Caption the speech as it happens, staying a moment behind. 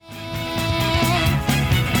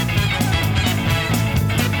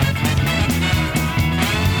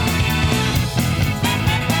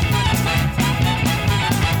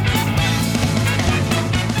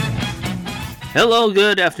Hello,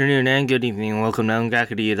 good afternoon, and good evening. Welcome to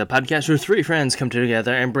Ongakuri, the podcast where three friends come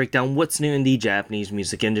together and break down what's new in the Japanese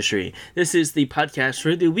music industry. This is the podcast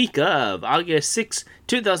for the week of August 6,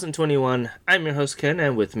 2021. I'm your host, Ken,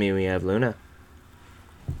 and with me we have Luna.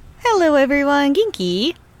 Hello, everyone.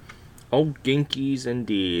 Ginky. Oh, Ginkies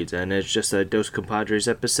indeed. And it's just a Dos Compadres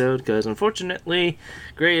episode, because unfortunately,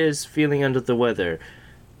 Gray is feeling under the weather.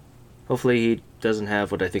 Hopefully he doesn't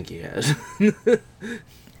have what I think he has.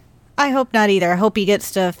 I hope not either. I hope he gets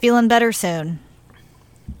to feeling better soon.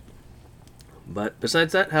 But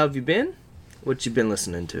besides that, how have you been? What you been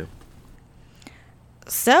listening to?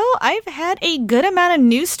 So, I've had a good amount of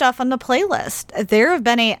new stuff on the playlist. There have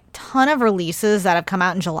been a ton of releases that have come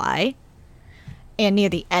out in July and near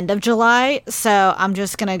the end of July, so I'm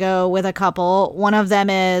just going to go with a couple. One of them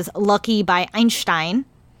is Lucky by Einstein.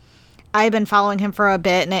 I've been following him for a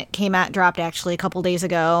bit, and it dropped actually a couple days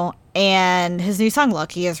ago, and his new song,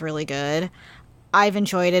 Lucky, is really good. I've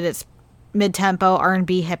enjoyed it. It's mid-tempo,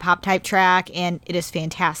 R&B, hip-hop type track, and it is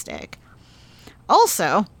fantastic.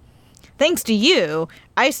 Also, thanks to you,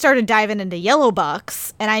 I started diving into Yellow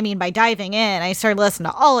Bucks, and I mean by diving in, I started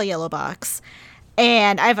listening to all of Yellow Bucks,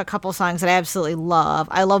 and I have a couple songs that I absolutely love.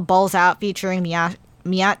 I love Balls Out featuring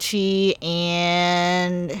Miyachi,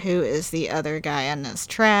 and who is the other guy on this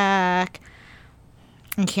track?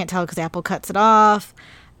 I can't tell because Apple cuts it off.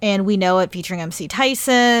 And We Know It featuring MC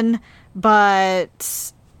Tyson,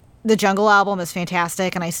 but the Jungle album is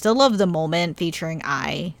fantastic, and I still love The Moment featuring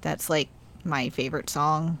I. That's like my favorite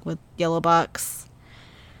song with Yellow Bucks.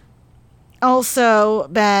 Also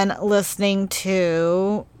been listening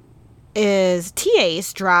to is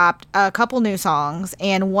T-Ace dropped a couple new songs,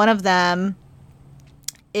 and one of them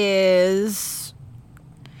is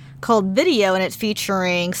called Video, and it's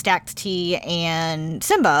featuring Stacked T and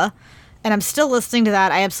Simba. And I'm still listening to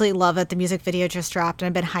that. I absolutely love it. The music video just dropped, and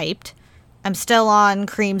I've been hyped. I'm still on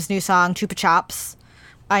Cream's new song, Chupa Chops.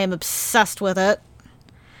 I am obsessed with it.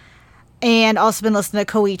 And also been listening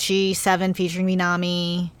to Koichi 7 featuring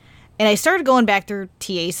Minami. And I started going back through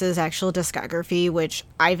T-Ace's actual discography, which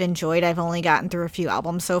I've enjoyed. I've only gotten through a few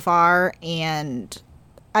albums so far. And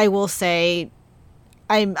I will say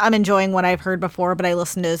I'm enjoying what I've heard before, but I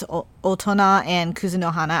listened to his Otona and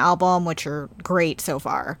Kuzunohana album, which are great so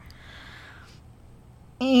far.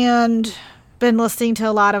 And been listening to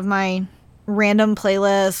a lot of my random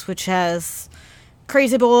playlists, which has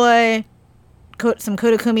Crazy Boy, some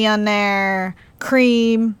Kodakumi on there,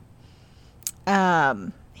 Cream,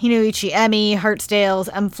 Hinoichi Emi, Heartsdales,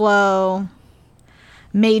 M-Flow,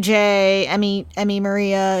 May J, Emmy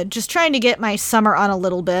Maria, just trying to get my summer on a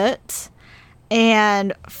little bit.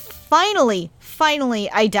 And finally,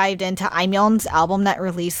 I dived into Aimyon's album that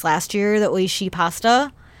released last year, the Oishi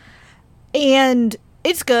Pasta. And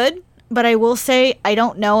it's good, but I will say I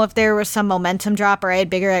don't know if there was some momentum drop or I had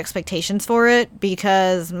bigger expectations for it,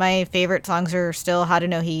 because my favorite songs are still Haru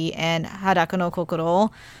no Hi and Hadako no Kokoro.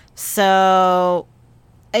 So,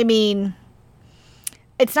 I mean,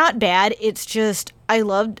 it's not bad. It's just I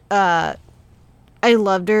loved her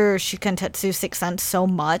Shikantetsu Sixth Sense so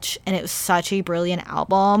much, and it was such a brilliant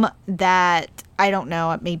album that I don't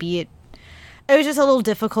know, maybe it was just a little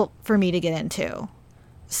difficult for me to get into.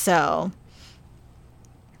 So,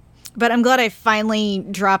 but I'm glad I finally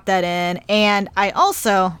dropped that in. And I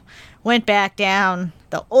also went back down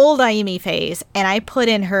the old Ayumi phase, and I put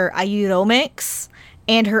in her Ayu mix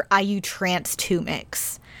and her Ayu Trance 2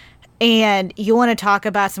 mix. And you want to talk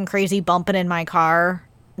about some crazy bumping in my car?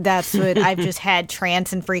 That's what I've just had,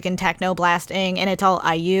 trance and freaking techno blasting, and it's all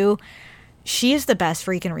Ayu. She is the best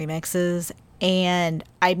freaking remixes, and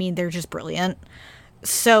I mean, they're just brilliant.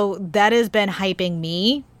 So that has been hyping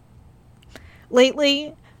me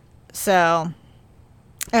lately. So,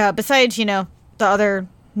 besides, the other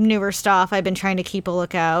newer stuff, I've been trying to keep a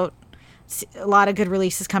lookout. A lot of good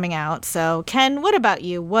releases coming out. So, Ken, what about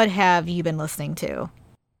you? What have you been listening to?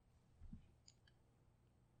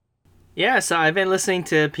 Yeah, so I've been listening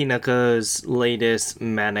to Pinako's latest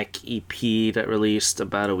Manic EP that released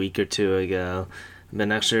about a week or two ago. I've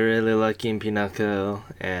been actually really liking Pinako,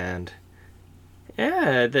 and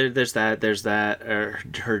yeah, there's that.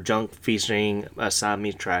 Her Junk featuring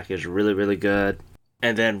Asami track is really, really good.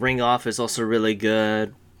 And then Ring Off is also really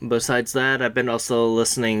good. Besides that, I've been also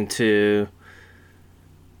listening to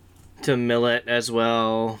Millet as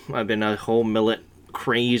well. I've been a whole Millet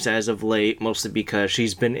craze as of late, mostly because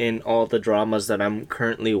she's been in all the dramas that I'm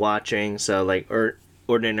currently watching. So, like,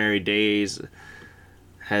 Ordinary Days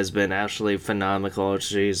has been actually phenomenal.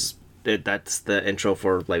 That's the intro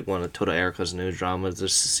for, like, one of Toda Erica's new dramas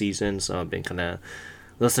this season, so I've been kind of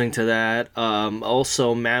listening to that.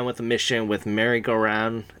 Also, Man with a Mission with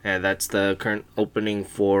Merry-Go-Round, and that's the current opening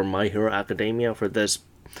for My Hero Academia for this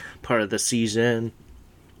part of the season.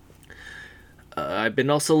 I've been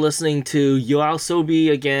also listening to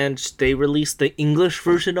YOASOBI again. They released the English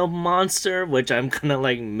version of Monster, which I'm kind of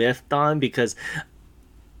like miffed on because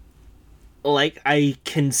like I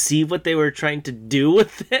can see what they were trying to do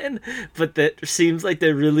with it, but that seems like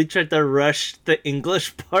they really tried to rush the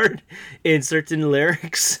English part in certain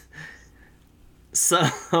lyrics. So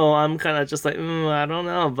I'm kind of just like, I don't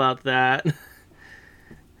know about that.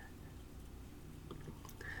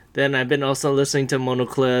 Then I've been also listening to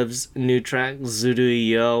Monoclive's new track, Zuru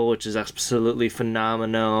Yo, which is absolutely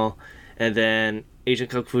phenomenal. And then Asian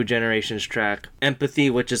Kung Fu Generation's track, Empathy,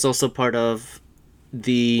 which is also part of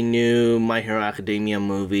the new My Hero Academia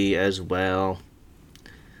movie as well.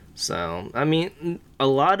 So, I mean, a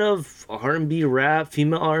lot of R&B rap,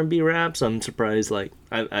 female R&B rap, so I'm surprised, like,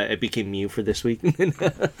 I became Mew for this week.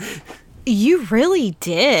 You really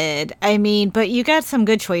did. I mean, but you got some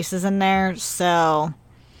good choices in there, so...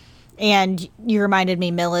 And you reminded me,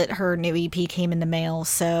 Millet, her new EP came in the mail,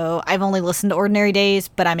 so I've only listened to Ordinary Days,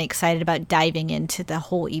 but I'm excited about diving into the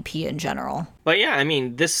whole EP in general. But yeah, I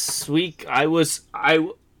mean, this week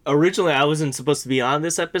originally I wasn't supposed to be on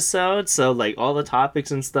this episode, so like all the topics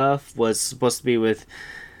and stuff was supposed to be with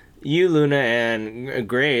you, Luna, and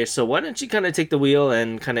Grace, so why don't you kind of take the wheel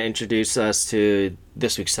and kind of introduce us to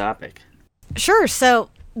this week's topic? Sure, so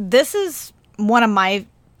this is one of my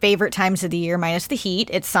favorite times of the year, minus the heat.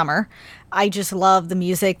 It's summer. I just love the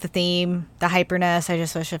music, the theme, the hyperness. I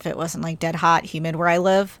just wish if it wasn't like dead hot, humid where I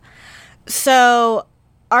live. So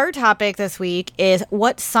our topic this week is,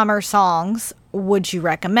 what summer songs would you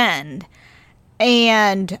recommend?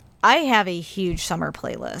 And I have a huge summer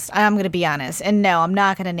playlist. I'm going to be honest. And no, I'm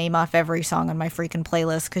not going to name off every song on my freaking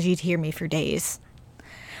playlist because you'd hear me for days.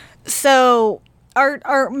 So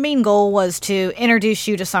Our main goal was to introduce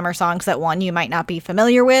you to summer songs that, one, you might not be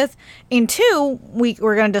familiar with, and two,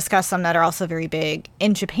 we're going to discuss some that are also very big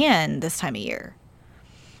in Japan this time of year.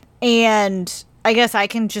 And I guess I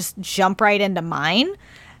can just jump right into mine.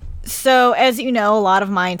 So, as you know, a lot of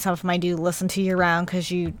mine, some of them I do listen to year-round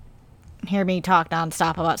because you hear me talk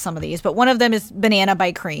nonstop about some of these, but one of them is Banana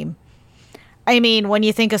by Cream. I mean, when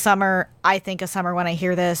you think of summer, I think of summer when I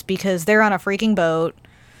hear this because they're on a freaking boat,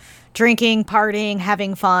 drinking, partying,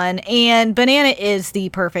 having fun, and Banana is the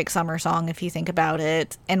perfect summer song if you think about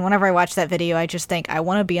it. And whenever I watch that video, I just think I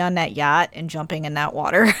want to be on that yacht and jumping in that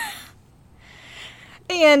water.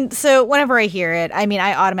 And so whenever I hear it, I mean,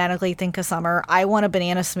 I automatically think of summer. I want a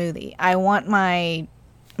banana smoothie. I want my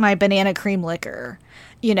banana cream liquor.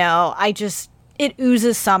 You know, it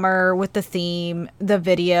oozes summer with the theme, the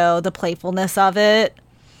video, the playfulness of it.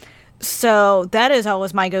 So that is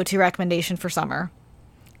always my go-to recommendation for summer.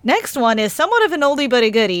 Next one is somewhat of an oldie but a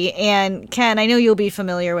goodie, and Ken, I know you'll be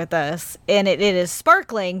familiar with this, and it is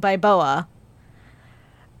Sparkling by BoA.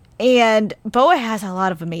 And BoA has a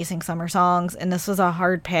lot of amazing summer songs, and this was a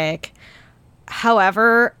hard pick.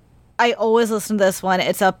 However, I always listen to this one.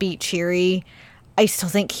 It's upbeat, cheery. I still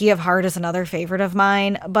think Key of Heart is another favorite of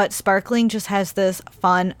mine, but Sparkling just has this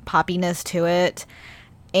fun poppiness to it,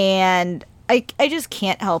 and I just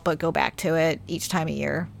can't help but go back to it each time of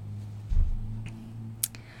year.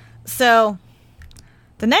 So,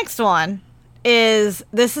 the next one is,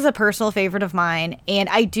 this is a personal favorite of mine, and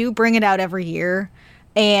I do bring it out every year.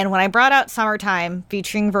 And when I brought out Summertime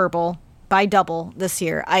featuring Verbal by Double this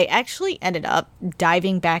year, I actually ended up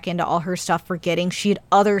diving back into all her stuff, forgetting she had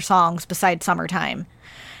other songs besides Summertime.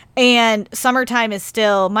 And Summertime is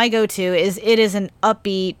still my go-to. It is an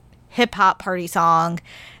upbeat hip-hop party song,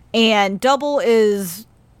 and Double is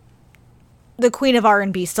the queen of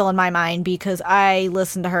R&B still in my mind because I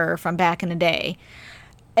listened to her from back in the day.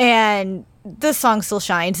 And this song still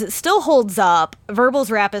shines. It still holds up.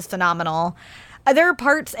 Verbal's rap is phenomenal. There are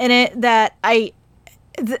parts in it that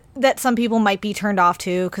that some people might be turned off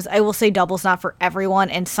to, because I will say Double's not for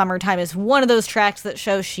everyone, and Summertime is one of those tracks that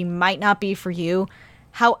shows she might not be for you.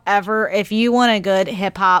 However, if you want a good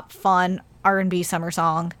hip-hop, fun R&B summer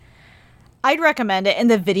song, I'd recommend it,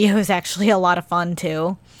 and the video is actually a lot of fun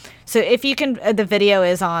too. So if you can, the video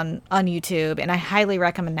is on YouTube, and I highly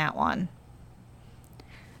recommend that one.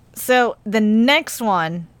 So the next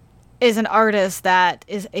one is an artist that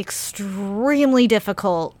is extremely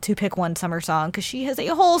difficult to pick one summer song because she has a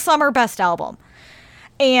whole summer best album.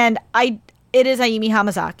 And it is Ayumi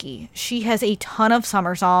Hamazaki. She has a ton of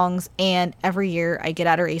summer songs, and every year I get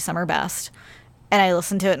out her a summer best, and I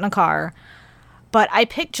listen to it in a car. But I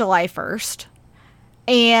picked July 1st.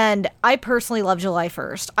 And I personally love July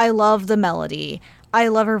 1st. I love the melody. I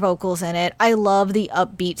love her vocals in it. I love the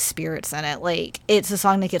upbeat spirits in it. Like, it's a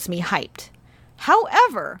song that gets me hyped.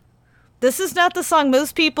 However, this is not the song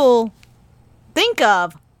most people think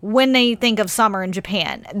of when they think of summer in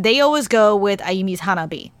Japan. They always go with Ayumi's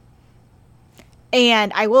Hanabi.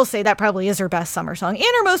 And I will say that probably is her best summer song and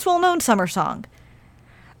her most well-known summer song.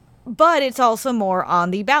 But it's also more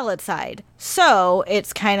on the ballad side. So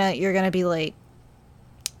it's kind of, you're going to be like,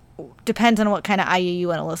 depends on what kind of IU you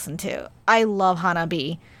want to listen to. I love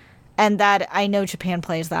Hanabi. And that, I know Japan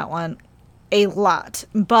plays that one a lot.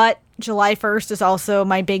 But July 1st is also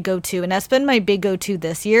my big go-to. And that's been my big go-to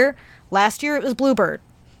this year. Last year it was Bluebird.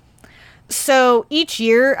 So each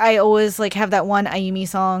year I always like have that one Ayumi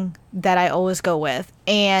song that I always go with.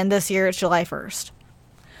 And this year it's July 1st.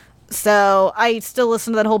 So I still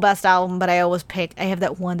listen to that whole best album, but I have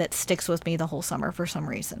that one that sticks with me the whole summer for some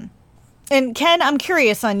reason. And Ken, I'm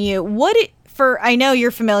curious on you. I know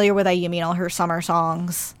you're familiar with Ayumi and all her summer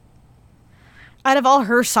songs. Out of all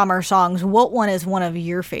her summer songs, what one is one of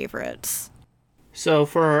your favorites? So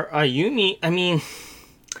for Ayumi, I mean,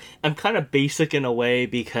 I'm kind of basic in a way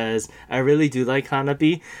because I really do like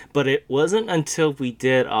Hanabi, but it wasn't until we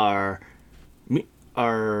did our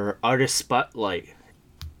artist spotlight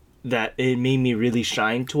that it made me really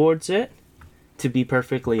shine towards it, to be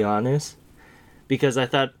perfectly honest. Because I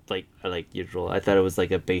thought, like usual, I thought it was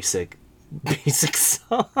like a basic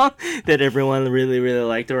song that everyone really, really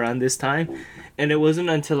liked around this time. And it wasn't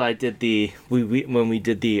until I did when we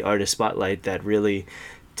did the artist spotlight that really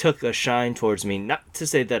took a shine towards me. Not to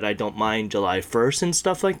say that I don't mind July 1st and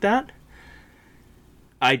stuff like that.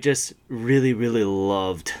 I just really, really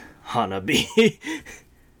loved Hanabi.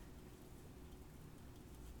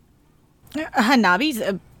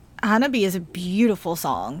 Hanabi is a beautiful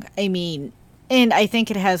song. I mean, and I think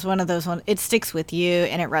it has one of those ones, it sticks with you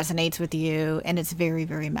and it resonates with you and it's very,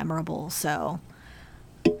 very memorable. So,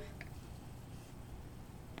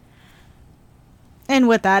 and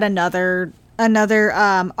with that, another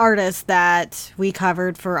artist that we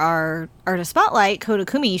covered for our artist spotlight,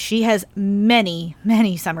 Kodakumi, she has many,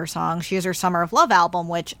 many summer songs. She has her Summer of Love album,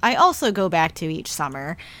 which I also go back to each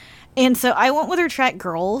summer. And so I went with her track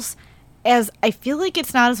Girls, as I feel like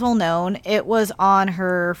it's not as well known. It was on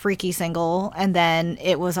her Freaky single, and then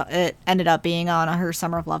it ended up being on her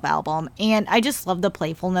Summer of Love album. And I just love the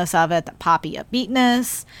playfulness of it, the poppy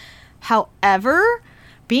upbeatness. However,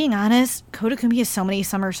 being honest, Kodakumi has so many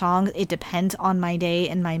summer songs, it depends on my day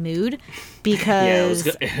and my mood, because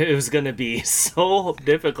it was gonna be so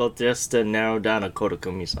difficult just to narrow down a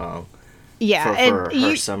Kodakumi song. Yeah, for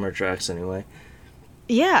her summer tracks anyway.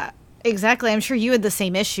 Yeah. Exactly. I'm sure you had the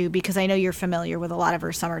same issue because I know you're familiar with a lot of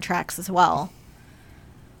her summer tracks as well.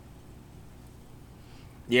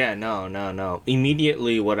 Yeah, no.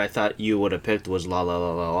 Immediately what I thought you would have picked was La La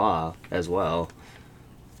La La La as well.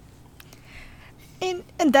 And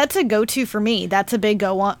that's a go-to for me. That's a big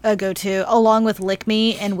go-to, along with Lick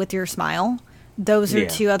Me and With Your Smile. Those are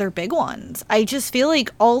two other big ones. I just feel like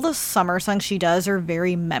all the summer songs she does are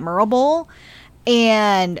very memorable.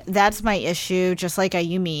 And that's my issue, just like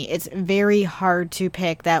Ayumi. It's very hard to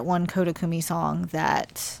pick that one Kodakumi song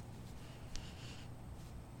that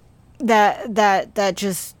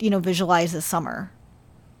just, visualizes summer.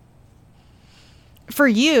 For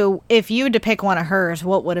you, if you had to pick one of hers,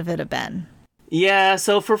 what would it have been? Yeah,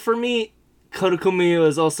 so for me, Kodakumi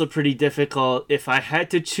was also pretty difficult. If I had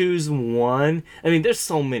to choose one, I mean, there's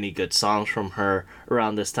so many good songs from her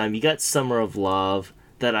around this time. You got Summer of Love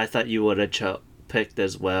that I thought you would have picked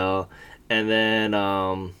as well, and then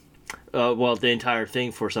the entire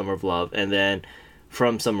thing for Summer of Love, and then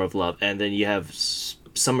from Summer of Love, and then you have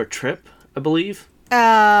Summer Trip, I believe.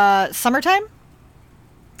 Summertime?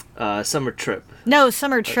 Summer Trip. No,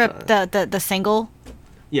 Summer Trip, the single.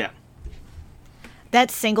 Yeah.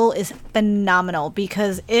 That single is phenomenal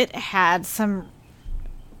because it had some,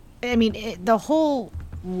 the whole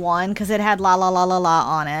one, because it had La La La La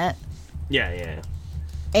La on it. Yeah.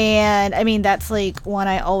 And, that's, like, one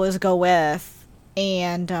I always go with.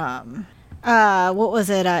 And, what was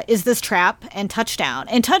it? Is This Trap and Touchdown.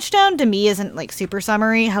 And Touchdown, to me, isn't, like, super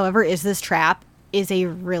summery. However, Is This Trap is a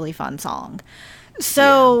really fun song.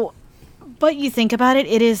 So, but you think about it,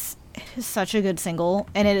 it is such a good single.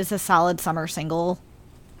 And it is a solid summer single.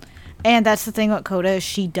 And that's the thing with Koda,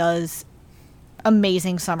 she does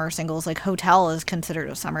amazing summer singles. Like, Hotel is considered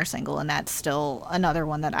a summer single. And that's still another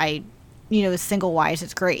one that single-wise,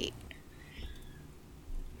 it's great.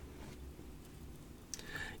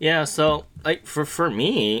 Yeah, so, like, for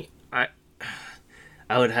me, I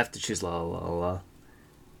would have to choose La La La La.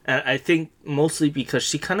 And I think mostly because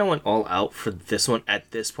she kind of went all out for this one at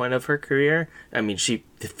this point of her career. I mean, she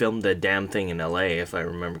filmed the damn thing in LA, if I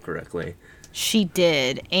remember correctly. She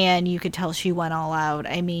did, and you could tell she went all out.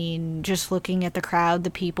 I mean, just looking at the crowd, the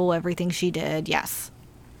people, everything she did, yes.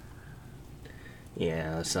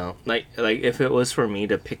 Yeah, so like if it was for me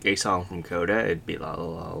to pick a song from Coda, it'd be La La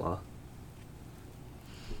La La.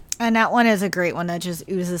 And that one is a great one that just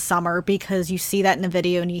oozes summer because you see that in the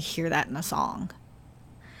video and you hear that in the song.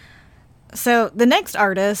 So the next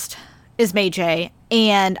artist is May J,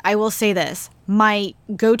 and I will say this. My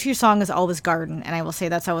go-to song is always Garden, and I will say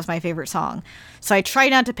that's always my favorite song. So I try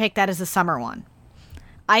not to pick that as a summer one.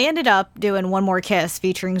 I ended up doing One More Kiss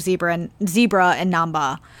featuring Zebra and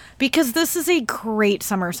Namba because this is a great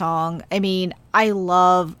summer song. I mean, I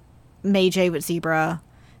love May J with Zebra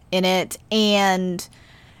in it, and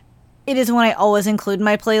it is one I always include in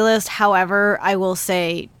my playlist. However, I will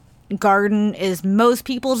say Garden is most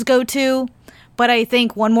people's go-to, but I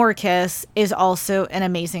think One More Kiss is also an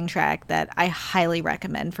amazing track that I highly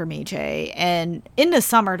recommend for May J and in the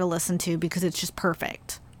summer to listen to because it's just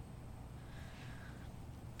perfect.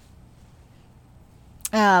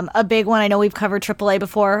 A big one, I know we've covered AAA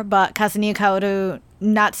before, but Kazuni Kaoru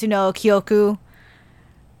Natsu no Kyoku.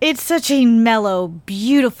 It's such a mellow,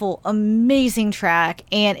 beautiful, amazing track,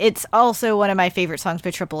 and it's also one of my favorite songs by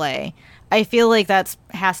AAA. I feel like that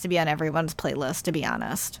has to be on everyone's playlist, to be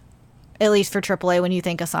honest. At least for AAA, when you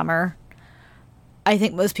think of summer. I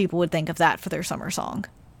think most people would think of that for their summer song.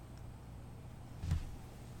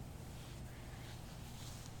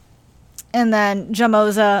 And then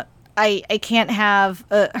Jamoza, I can't have...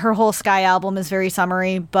 her whole Sky album is very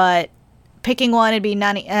summery, but picking one would be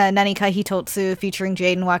Nanika Hitotsu featuring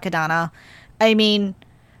Jaden Wakadana. I mean,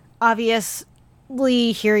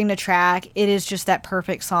 obviously, hearing the track, it is just that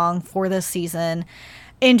perfect song for this season.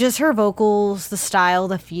 And just her vocals, the style,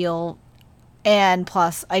 the feel, and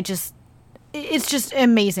plus, it's just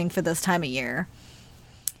amazing for this time of year.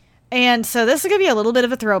 And so this is going to be a little bit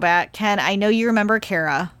of a throwback. Ken, I know you remember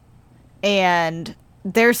Kara, and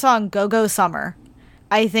their song Go Go Summer,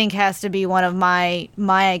 I think has to be one of my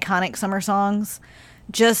iconic summer songs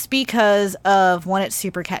just because of, one, it's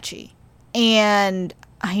super catchy. And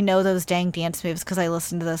I know those dang dance moves because I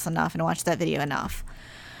listened to this enough and watched that video enough.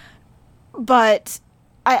 But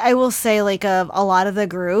I will say, like, of a lot of the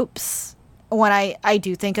groups, when I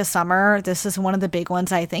do think of summer, this is one of the big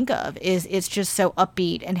ones I think of. It's just so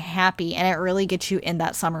upbeat and happy, and it really gets you in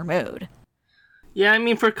that summer mood. Yeah, I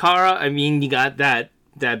mean, for Kara, I mean, you got that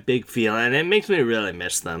big feel, and it makes me really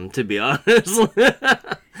miss them, to be honest.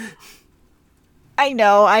 I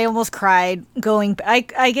know, I almost cried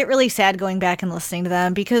I get really sad going back and listening to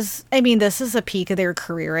them because, I mean, this is a peak of their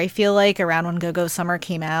career, I feel like, around when Go Go Summer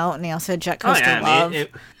came out, and they also had Jet Coaster Love.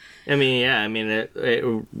 It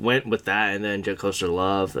went with that, and then Jet Coaster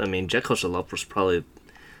Love. I mean, Jet Coaster Love was probably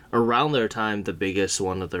around their time the biggest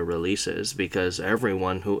one of their releases because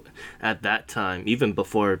everyone who at that time, even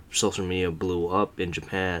before social media blew up in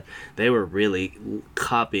Japan, they were really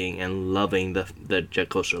copying and loving the Jet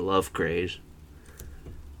Coaster Love craze.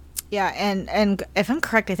 Yeah, and if I'm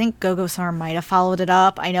correct, I think Go Go Summer might have followed it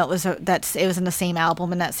up. I know it was in the same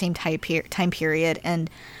album in that same time period, and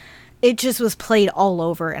it just was played all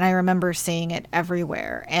over, and I remember seeing it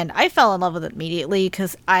everywhere. And I fell in love with it immediately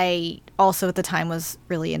because I also at the time was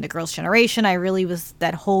really into Girls' Generation. I really was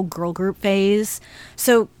that whole girl group phase.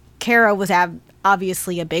 So Kara was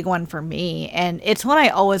obviously a big one for me, and it's one I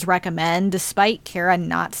always recommend, despite Kara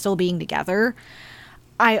not still being together.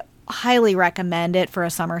 I highly recommend it for a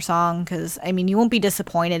summer song because, I mean, you won't be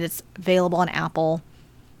disappointed. It's available on Apple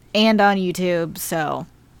and on YouTube, so...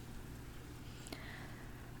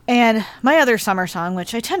 And my other summer song,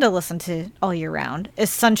 which I tend to listen to all year round, is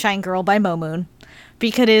Sunshine Girl by Momoon.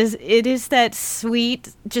 Because it is that sweet,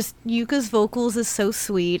 just Yuka's vocals is so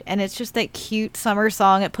sweet, and it's just that cute summer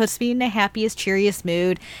song. It puts me in the happiest, cheeriest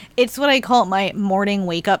mood. It's what I call my morning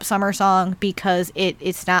wake-up summer song because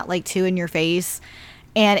it's not like too in your face.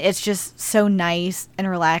 And it's just so nice and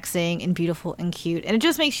relaxing and beautiful and cute. And it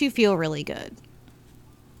just makes you feel really good.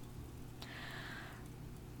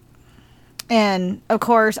 And, of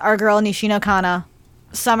course, our girl Nishino Kana,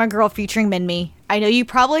 Summer Girl featuring Minmi. I know you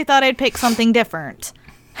probably thought I'd pick something different.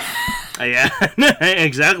 Yeah, I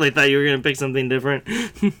exactly thought you were going to pick something different.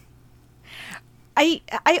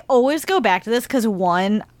 I always go back to this because,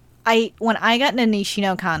 one, when I got into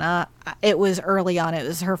Nishino Kana, it was early on. It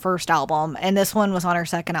was her first album. And this one was on her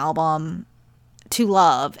second album, To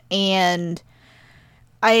Love. And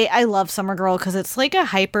I love Summer Girl because it's like a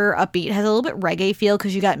hyper upbeat, has a little bit reggae feel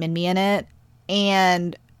because you got Minmi in it.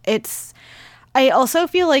 And I also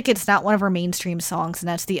feel like it's not one of her mainstream songs, and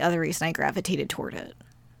that's the other reason I gravitated toward it.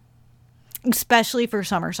 Especially for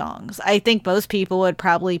summer songs. I think most people would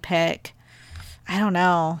probably pick, I don't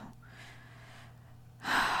know,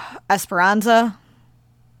 Esperanza.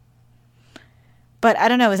 But I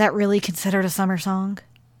don't know, is that really considered a summer song?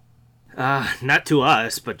 Not to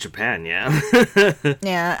us, but Japan, yeah.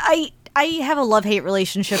 Yeah, I have a love-hate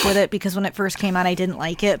relationship with it because when it first came out, I didn't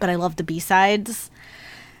like it, but I loved the B-sides.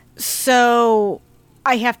 So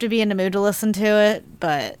I have to be in the mood to listen to it,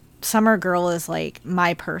 but Summer Girl is like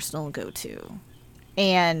my personal go-to.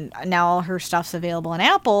 And now all her stuff's available on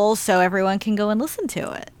Apple, so everyone can go and listen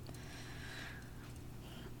to it.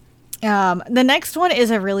 The next one is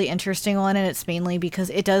a really interesting one, and it's mainly because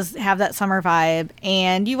it does have that summer vibe,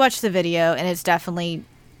 and you watch the video, and it's definitely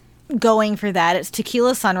going for that. It's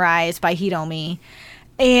Tequila Sunrise by Hitomi,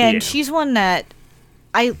 and she's one that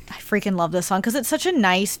I freaking love this song because it's such a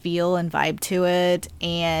nice feel and vibe to it,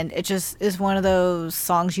 and it just is one of those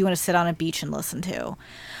songs you want to sit on a beach and listen to,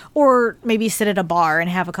 or maybe sit at a bar and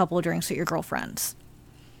have a couple of drinks with your girlfriends.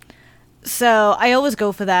 So I always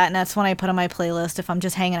go for that, and that's when I put on my playlist if I'm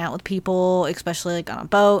just hanging out with people, especially like on a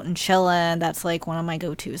boat and chilling. That's like one of my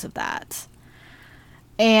go-tos of that.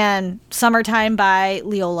 And Summertime by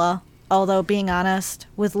Leola. Although, being honest,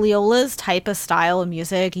 with Leola's type of style of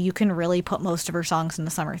music, you can really put most of her songs in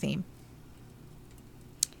the summer theme.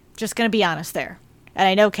 Just gonna be honest there. And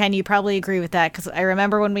I know, Ken, you probably agree with that, because I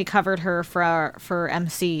remember when we covered her for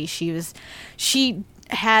MC, she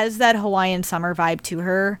has that Hawaiian summer vibe to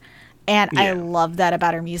her. And I love that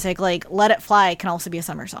about her music. Like, Let It Fly can also be a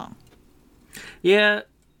summer song. Yeah,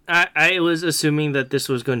 I was assuming that this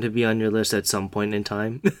was going to be on your list at some point in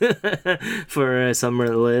time for a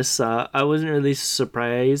summer list. I wasn't really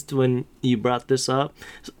surprised when you brought this up.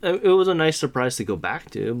 It was a nice surprise to go back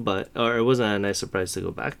to, but it wasn't a nice surprise to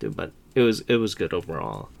go back to, but it was good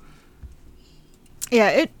overall.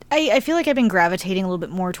 Yeah, I feel like I've been gravitating a little bit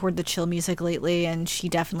more toward the chill music lately, and she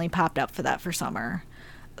definitely popped up for that for summer.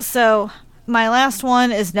 So, my last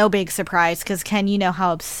one is no big surprise, because, Ken, you know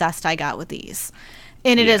how obsessed I got with these.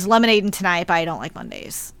 And it is Lemonade and Tonight by I Don't Like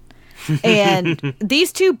Mondays. And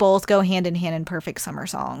these two both go hand in hand in perfect summer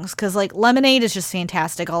songs, because, like, Lemonade is just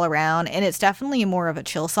fantastic all around, and it's definitely more of a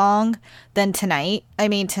chill song than Tonight. I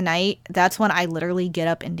mean, Tonight, that's when I literally get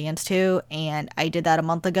up and dance to, and I did that a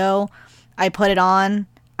month ago. I put it on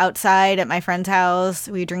outside at my friend's house,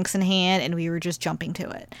 we had drinks in hand, and we were just jumping to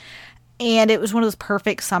it. And it was one of those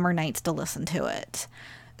perfect summer nights to listen to it.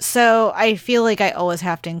 So I feel like I always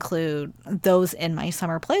have to include those in my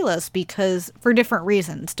summer playlist because for different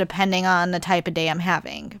reasons, depending on the type of day I'm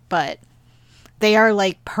having. But they are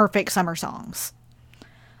like perfect summer songs.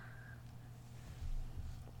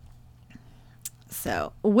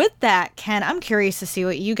 So with that, Ken, I'm curious to see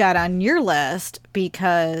what you got on your list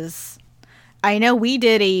because I know we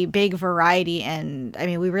did a big variety and, I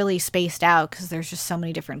mean, we really spaced out because there's just so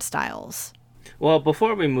many different styles. Well,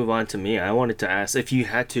 before we move on to me, I wanted to ask if you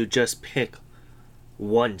had to just pick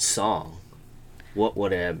one song, what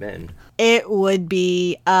would it have been? It would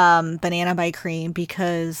be Banana by Cream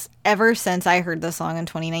because ever since I heard the song in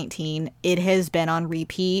 2019, it has been on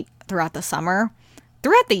repeat throughout the summer,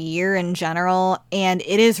 throughout the year in general, and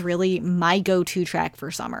it is really my go-to track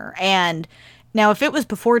for summer. And now, if it was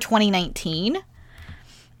before 2019,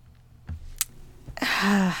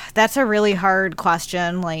 that's a really hard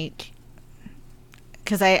question, like,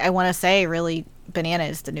 because I want to say, really, Banana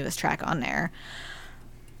is the newest track on there.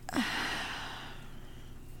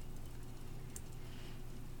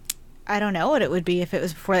 I don't know what it would be if it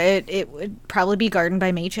was before. It would probably be Garden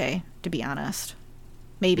by Meche, to be honest.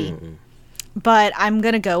 Maybe. Mm-hmm. But I'm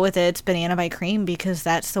going to go with It's Banana by Cream because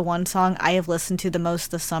that's the one song I have listened to the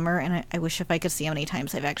most this summer, and I wish if I could see how many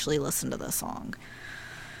times I've actually listened to this song.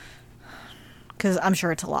 Because I'm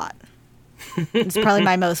sure it's a lot. It's probably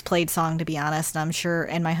my most played song, to be honest, and I'm sure,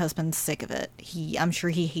 and my husband's sick of it. I'm sure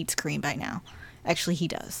he hates Cream by now. Actually, he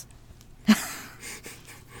does.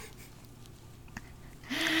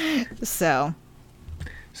 So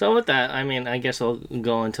with that, I mean, I guess I'll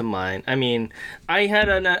go into mine. I mean, I had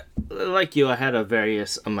like you, I had a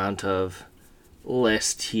various amount of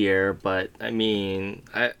list here, but I mean,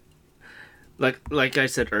 like I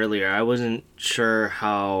said earlier, I wasn't sure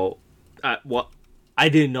how, I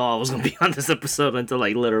didn't know I was going to be on this episode until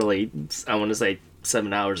like literally, I want to say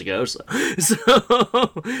 7 hours ago. So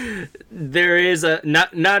there is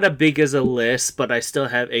not as big as a list, but I still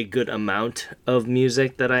have a good amount of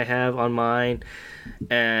music that I have on mine.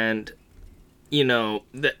 And, you know,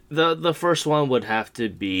 the first one would have to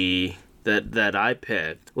be that I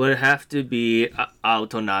picked would have to be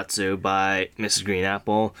Aotonatsu by Mrs. Green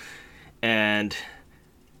Apple. and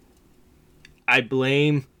I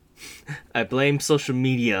blame social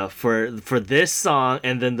media for this song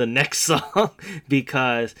and then the next song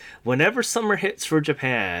because whenever summer hits for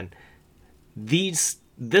Japan, this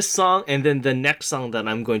song and then the next song that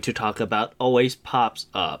I'm going to talk about always pops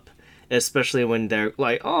up, especially when they're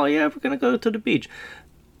like, "Oh yeah, we're gonna go to the beach."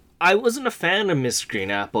 I wasn't a fan of Miss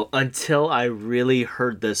Green Apple until I really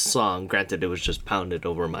heard this song. Granted, it was just pounded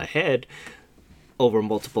over my head over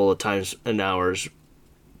multiple times and hours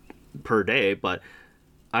per day, but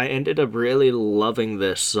I ended up really loving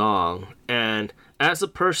this song. And as a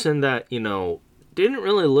person that, didn't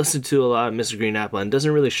really listen to a lot of Mr. Green Apple and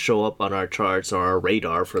doesn't really show up on our charts or our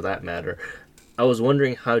radar for that matter, I was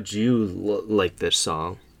wondering how'd you like this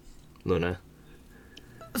song, Luna?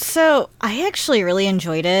 So, I actually really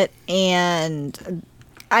enjoyed it, and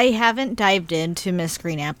I haven't dived into Miss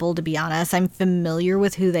Green Apple, to be honest. I'm familiar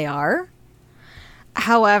with who they are.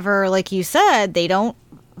 However, like you said, they don't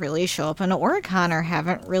really show up in Oricon or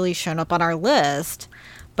haven't really shown up on our list.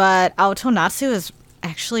 But Aotonatsu is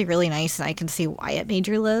actually really nice, and I can see why it made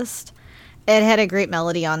your list. It had a great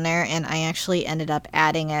melody on there, and I actually ended up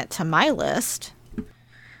adding it to my list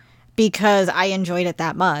because I enjoyed it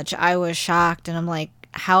that much. I was shocked, and I'm like,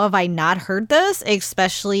 how have I not heard this?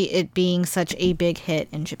 Especially it being such a big hit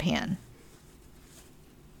in Japan.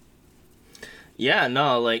 Yeah,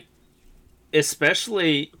 no, like,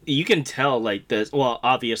 especially, you can tell, like, this, well,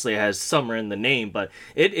 obviously it has summer in the name, but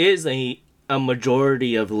it is a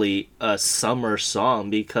majority of a summer song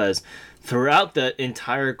because throughout the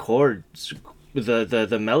entire chords,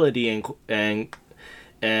 the melody and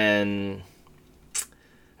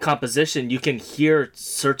composition, you can hear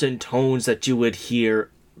certain tones that you would hear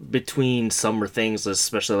between summer things,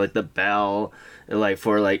 especially like the bell, like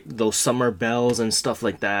for like those summer bells and stuff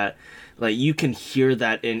like that. Like you can hear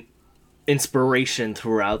that in inspiration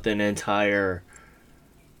throughout the entire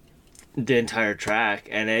track,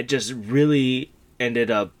 and it just really ended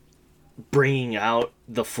up bringing out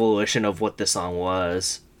the fruition of what the song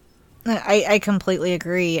was. I completely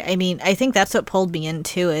agree. I mean, I think that's what pulled me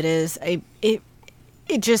into it.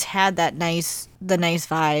 It just had the nice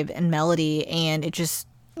vibe and melody, and it just,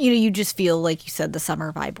 you just feel, like you said, the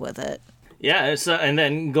summer vibe with it. Yeah, so, and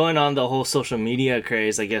then going on the whole social media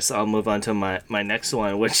craze, I guess I'll move on to my next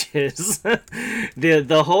one, which is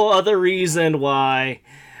the whole other reason why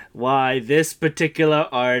this particular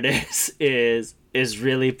artist is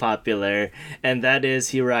really popular, and that is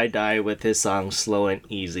Hirai Dai with his song Slow and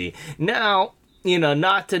Easy. Now,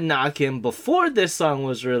 not to knock him before this song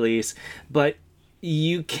was released, but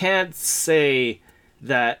you can't say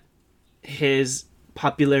that his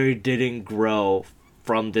popularity didn't grow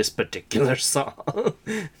from this particular song.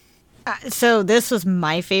 So this was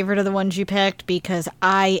my favorite of the ones you picked because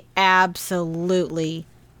I absolutely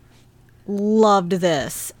loved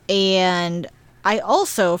this. And I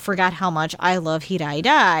also forgot how much I love Hirai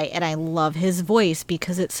Dai, and I love his voice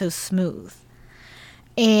because it's so smooth.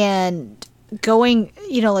 And going,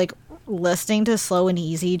 like, listening to Slow and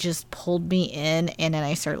Easy just pulled me in, and then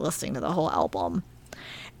I started listening to the whole album.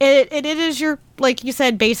 It is your, like you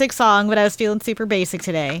said, basic song, but I was feeling super basic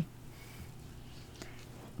today.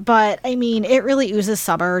 But, I mean, it really oozes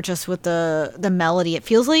summer just with the melody. It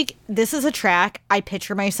feels like this is a track I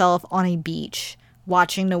picture myself on a beach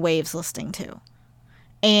watching the waves listening to.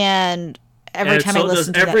 And every time I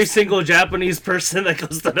listen to that... every single Japanese person that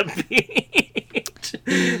goes to the beach.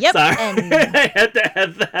 Yep. Sorry, I had to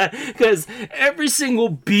add that. Because every single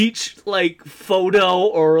beach, like, photo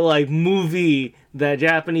or, like, movie that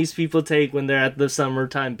Japanese people take when they're at the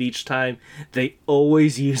summertime, beach time, they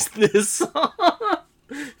always use this song.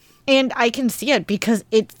 And I can see it because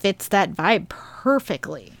it fits that vibe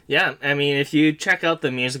perfectly. Yeah, I mean, if you check out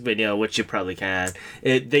the music video, which you probably can,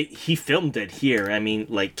 he filmed it here. I mean,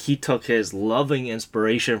 like, he took his loving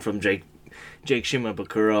inspiration from Jake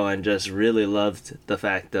Shimabukuro and just really loved the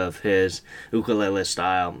fact of his ukulele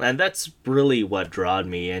style. And that's really what drawed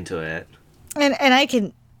me into it. And I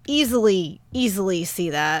can easily see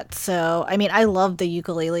that. So, I mean, I love the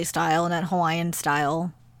ukulele style and that Hawaiian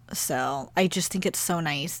style. So, I just think it's so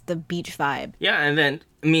nice, the beach vibe. Yeah, and then,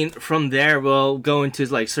 I mean, from there, we'll go into,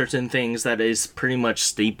 like, certain things that is pretty much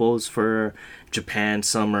staples for Japan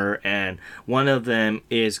summer, and one of them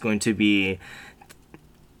is going to be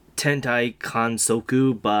Tentai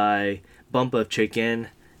Kansoku by Bump of Chicken.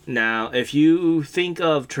 Now, if you think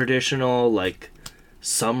of traditional, like,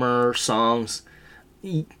 summer songs,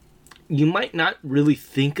 you might not really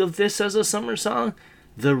think of this as a summer song.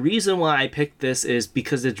 The reason why I picked this is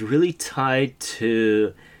because it's really tied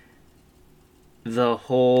to the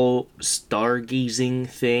whole stargazing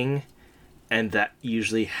thing and that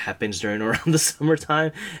usually happens during around the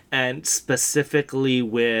summertime, and specifically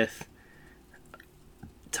with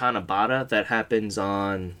Tanabata, that happens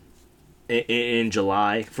in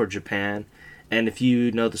July for Japan. And if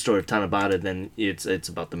you know the story of Tanabata, then it's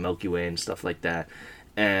about the Milky Way and stuff like that.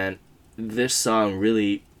 And this song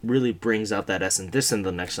really brings out that essence. This and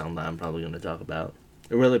the next song that I'm probably going to talk about.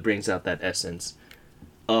 It really brings out that essence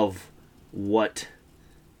of what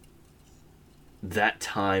that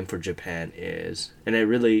time for Japan is. And it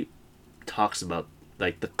really talks about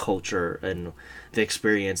like the culture and the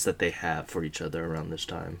experience that they have for each other around this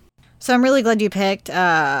time. So I'm really glad you picked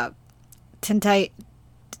Tentaika? Tentai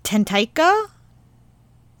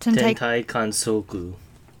Kansoku.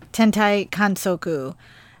 Tentai Kansoku.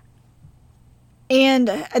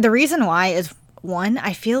 And the reason why is, one,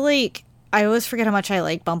 I feel like I always forget how much I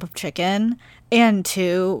like Bump of Chicken. And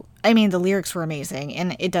two, I mean, the lyrics were amazing.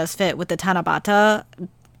 And it does fit with the Tanabata.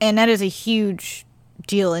 And that is a huge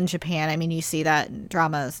deal in Japan. I mean, you see that in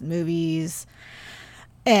dramas, movies,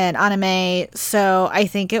 and anime. So I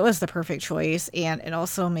think it was the perfect choice. And it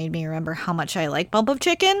also made me remember how much I like Bump of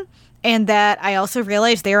Chicken. And that I also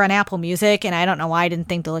realized they're on Apple Music. And I don't know why I didn't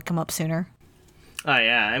think to look them up sooner. Oh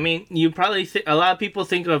yeah, I mean, you probably a lot of people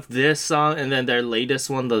think of this song and then their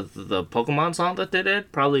latest one, the Pokemon song that they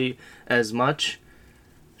did, probably as much.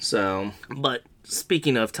 So, but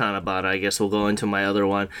speaking of Tanabata, I guess we'll go into my other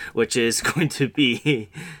one, which is going to be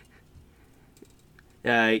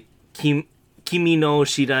Kimi no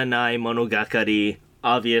Shiranai Monogakari,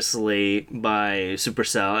 obviously by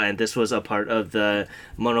Supercell, and this was a part of the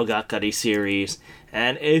Monogakari series.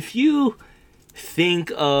 And if you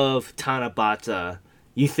think of Tanabata,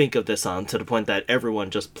 you think of this song to the point that everyone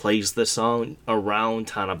just plays this song around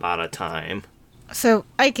Tanabata time. So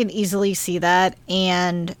I can easily see that,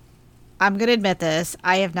 and I'm going to admit this,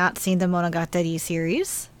 I have not seen the Monogatari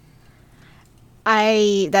series.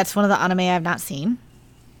 That's one of the anime I've not seen.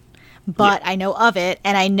 But yeah. I know of it,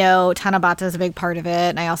 and I know Tanabata is a big part of it,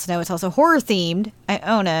 and I also know it's also horror-themed. I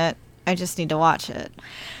own it. I just need to watch it.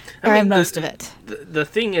 I mean, most of it. The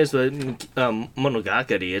thing is with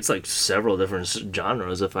Monogakari, it's like several different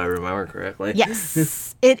genres, if I remember correctly.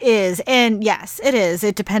 Yes, it is. And yes, it is.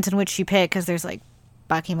 It depends on which you pick, because there's like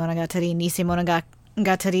Bakemonogatari, Nisei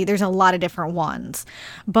Monogatari. There's a lot of different ones.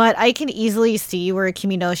 But I can easily see where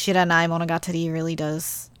Kimi no Shiranai Monogatari really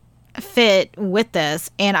does fit with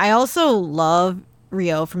this. And I also love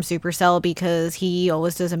Ryo from Supercell because he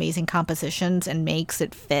always does amazing compositions and makes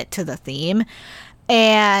it fit to the theme.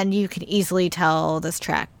 And you can easily tell this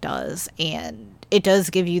track does. And it does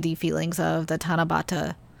give you the feelings of the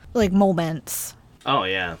Tanabata, like, moments. Oh,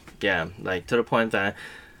 yeah. Yeah. Like, to the point that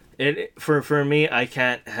for me, I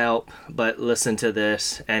can't help but listen to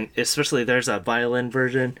this. And especially there's a violin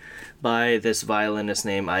version by this violinist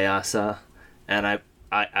named Ayasa. And I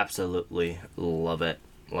absolutely love it.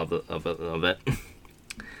 Love it.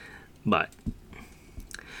 But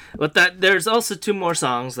with that, there's also two more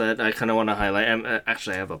songs that I kind of want to highlight.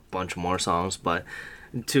 Actually, I have a bunch more songs, but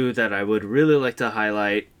two that I would really like to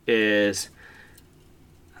highlight is...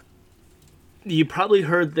 You probably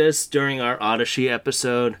heard this during our Odyssey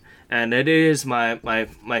episode, and it is my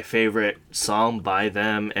favorite song by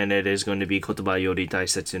them, and it is going to be Kotoba Yori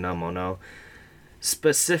Taisetsu na Mono.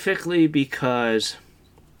 Specifically because...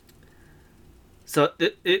 So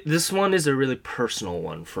this one is a really personal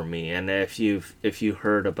one for me, and if you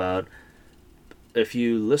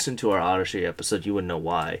listen to our Odyssey episode, you would know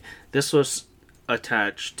why. This was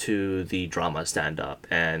attached to the drama Stand Up,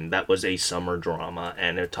 and that was a summer drama,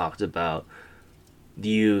 and it talked about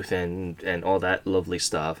youth and all that lovely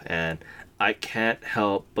stuff, and I can't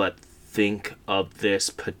help but think of this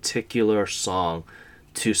particular song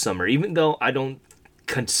to summer, even though I don't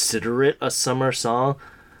consider it a summer song.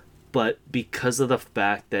 But because of the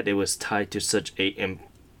fact that it was tied to such a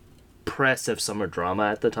impressive summer drama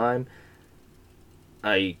at the time,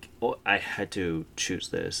 I had to choose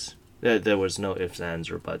this. There was no ifs, ands,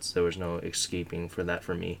 or buts. There was no escaping for that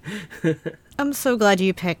for me. I'm so glad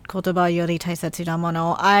you picked Kotoba Yori Taisetsu na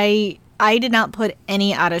Mono. I did not put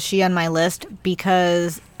any Arashi on my list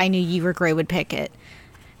because I knew you or Gray would pick it.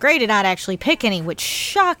 Gray did not actually pick any, which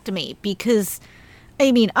shocked me because...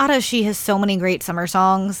 I mean, Arashi has so many great summer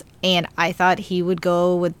songs, and I thought he would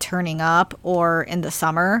go with Turning Up or In the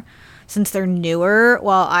Summer, since they're newer,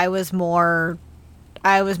 while I was more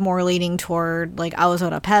leaning toward, like,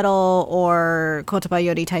 Aozora Pedal or Kotoba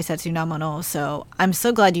Yori Taisetsu na Mono, so I'm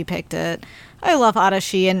so glad you picked it. I love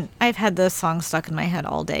Arashi, and I've had this song stuck in my head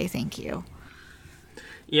all day, thank you.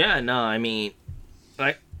 Yeah, no, I mean,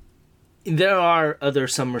 there are other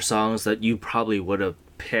summer songs that you probably would have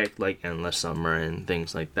picked, like Endless Summer and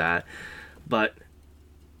things like that, But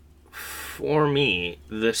for me,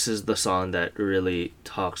 this is the song that really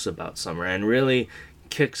talks about summer and really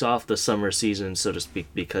kicks off the summer season, so to speak,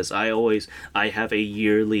 because I have a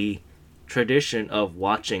yearly tradition of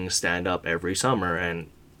watching stand up every summer, and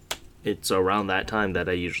it's around that time that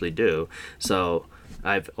I usually do. So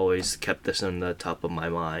I've always kept this in the top of my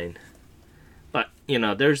mind. But,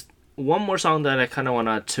 there's one more song that I kind of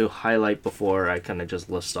wanted to highlight before I kind of just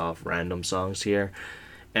list off random songs here.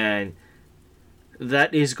 And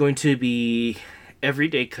that is going to be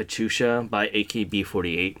Everyday Katyusha by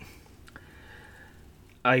AKB48.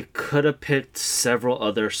 I could have picked several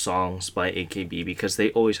other songs by AKB because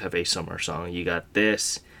they always have a summer song. You got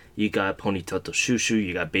this, you got Ponytail to Shushu,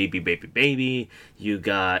 you got Baby Baby Baby, you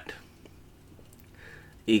got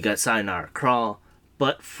Sayonara Crawl.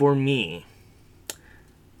 But for me,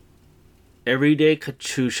 Everyday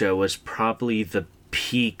Katyusha was probably the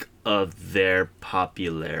peak of their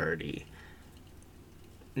popularity.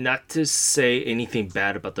 Not to say anything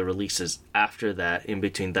bad about the releases after that, in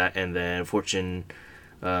between that and then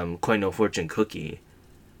Koi no Fortune Cookie,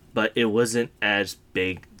 but it wasn't as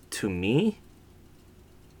big to me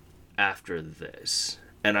after this.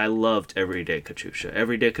 And I loved Everyday Katyusha.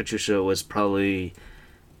 Everyday Katyusha was probably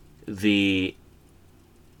the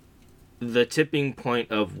tipping point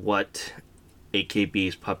of what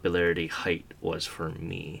AKB's popularity height was for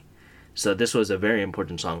me. So this was a very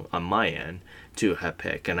important song on my end to have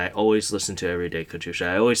picked, and I always listen to Everyday Katyusha.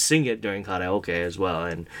 I always sing it during karaoke as well,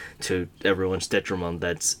 and to everyone's detriment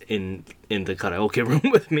that's in the karaoke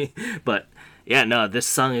room with me. But yeah, no, this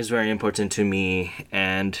song is very important to me,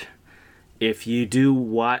 and if you do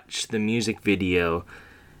watch the music video,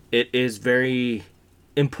 it is very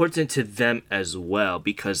important to them as well,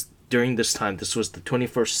 because during this time, this was the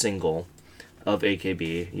 21st single of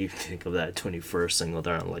AKB. You think of that 21st single,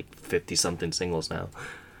 they're on like 50-something singles now.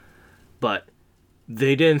 But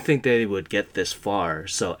they didn't think they would get this far.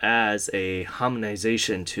 So as a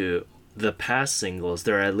harmonization to the past singles,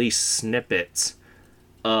 there are at least snippets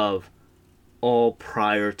of all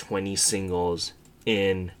prior 20 singles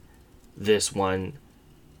in this one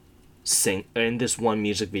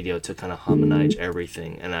music video to kind of harmonize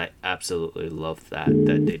everything, and I absolutely love that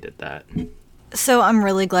they did that. So I'm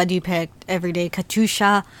really glad you picked Everyday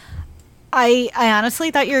Katyusha. I honestly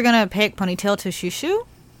thought you were gonna pick Ponytail to Shushu,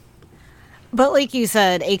 but like you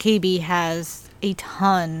said, AKB has a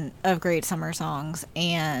ton of great summer songs,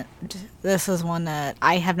 and this is one that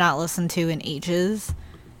I have not listened to in ages.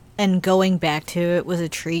 And going back to it was a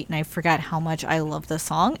treat, and I forgot how much I love the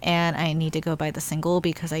song, and I need to go buy the single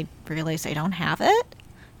because I realized I don't have it.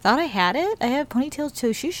 Thought I had it. I have Ponytail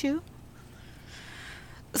to Shushu.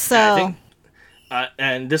 So, I think,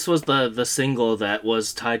 and this was the single that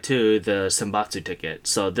was tied to the Senbatsu ticket.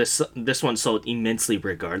 So this one sold immensely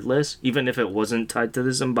regardless, even if it wasn't tied to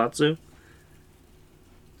the Senbatsu.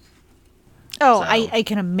 Oh, so. I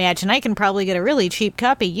can imagine. I can probably get a really cheap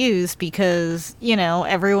copy used because,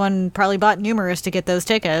 everyone probably bought numerous to get those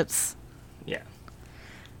tickets. Yeah.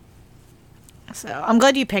 So I'm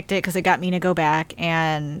glad you picked it because it got me to go back,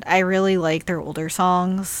 and I really like their older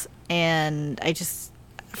songs, and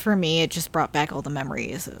for me, it just brought back all the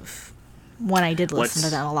memories of when I did listen to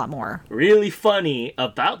them a lot more. Really funny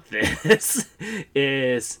about this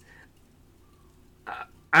is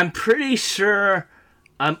I'm pretty sure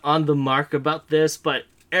I'm on the mark about this, but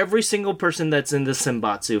every single person that's in the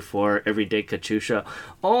Senbatsu for Everyday Katyusha,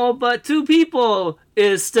 all but 2 people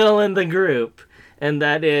is still in the group. And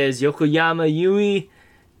that is Yokoyama Yui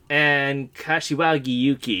and Kashiwagi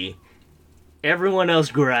Yuki. Everyone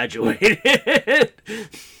else graduated.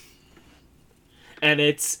 And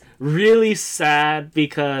it's really sad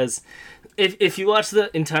because if you watch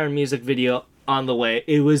the entire music video on the way,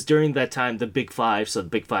 it was during that time the Big Five. So the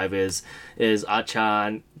Big Five is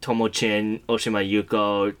Achan, Tomochin, Oshima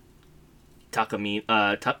Yuko,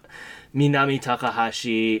 Minami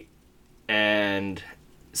Takahashi, and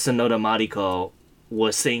Sonoda Mariko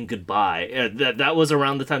was saying goodbye. That was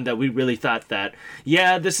around the time that we really thought that,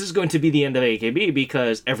 yeah, this is going to be the end of AKB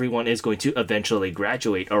because everyone is going to eventually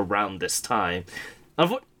graduate around this time.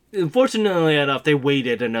 Unfortunately enough, they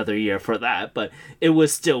waited another year for that, but it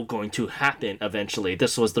was still going to happen eventually.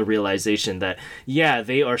 This was the realization that, yeah,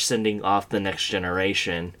 they are sending off the next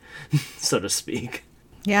generation, so to speak.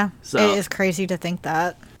 Yeah, so, it is crazy to think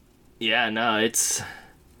that. Yeah, no, it's...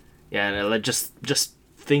 Yeah, just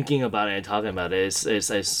thinking about it and talking about it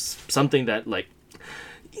is something that, like,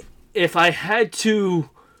 if I had to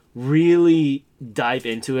really dive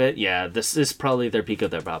into it, yeah, this is probably their peak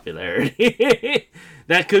of their popularity.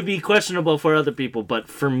 That could be questionable for other people, but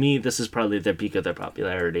for me, this is probably their peak of their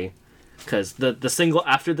popularity. because the single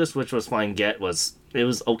after this, which was Flying Get, was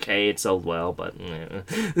okay. It sold well, but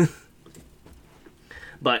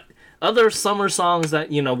but other summer songs that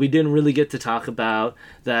we didn't really get to talk about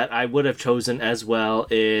that I would have chosen as well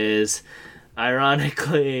is,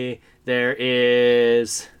 ironically, there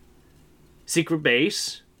is Secret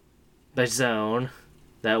Base by Zone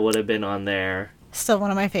that would have been on there. Still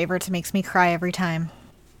one of my favorites. It makes me cry every time.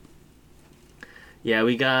 Yeah,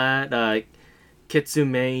 we got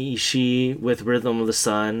Kitsume Ishii with Rhythm of the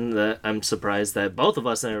Sun. That I'm surprised that both of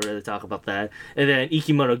us didn't really talk about that. And then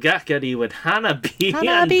Ikimonogatari with Hanabi.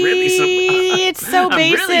 I'm really surprised. It's so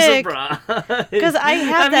basic. I'm really surprised. Because I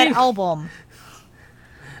have that album.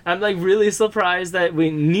 I'm really surprised that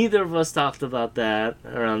neither of us talked about that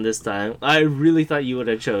around this time. I really thought you would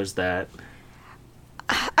have chose that.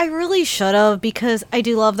 I really should have, because I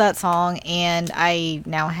do love that song, and I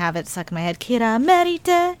now have it stuck in my head. Kira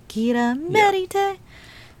merite, kira merite. Yeah.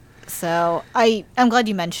 So I'm glad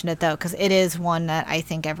you mentioned it, though, because it is one that I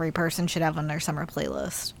think every person should have on their summer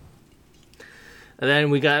playlist. And then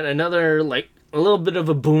we got another, a little bit of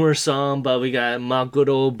a boomer song, but we got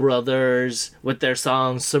Maguro Brothers with their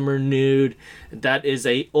song Summer Nude. That is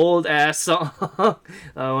a old ass song.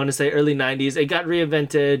 I want to say early 90s. It got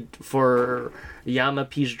reinvented for Yama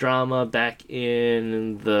Peach Drama back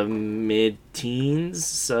in the mid-teens.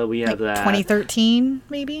 So we have that. 2013,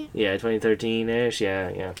 maybe? Yeah, 2013-ish.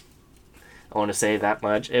 Yeah. I want to say that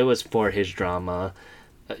much. It was for his drama.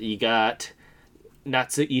 You got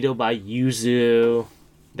Natsuito by Yuzu.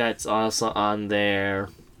 That's also on there.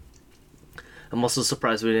 I'm also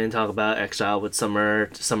surprised we didn't talk about Exile with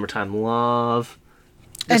Summertime Love.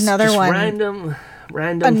 Another one.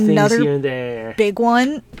 Random things here and there. Big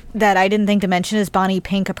one that I didn't think to mention is Bonnie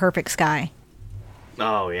Pink, A Perfect Sky.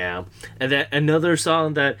 Oh, yeah. And then another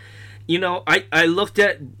song that, I looked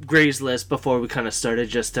at Gray's list before we kind of started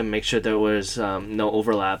just to make sure there was no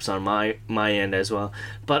overlaps on my end as well.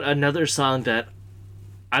 But another song that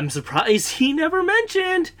I'm surprised he never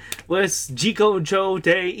mentioned was Jiko Jo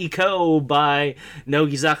De Iko by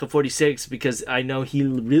Nogizaka 46, because I know he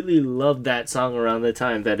really loved that song around the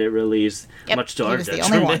time that it released, much to our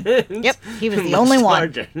detriment. Yep, he was the only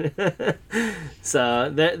one. So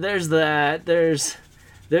there's that. There's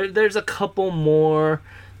a couple more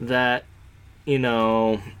that,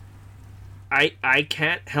 I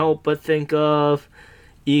can't help but think of.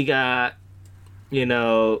 You got,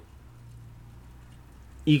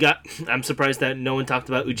 I'm surprised that no one talked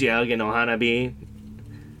about Ujiage no Hanabi.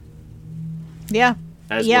 Yeah.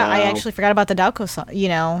 Well. I actually forgot about the Daoko song,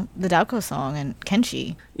 the Daoko song and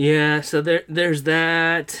Kenshi. Yeah, so there's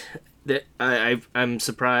that. I'm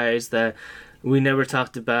surprised that we never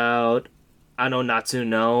talked about Ano Natsu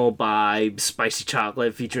No by Spicy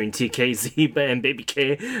Chocolate featuring TKZ and Baby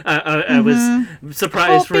K. I was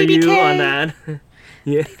surprised for you K. on that.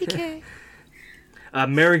 Yeah. Baby K.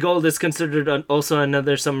 Marigold is considered also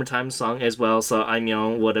another summertime song as well, so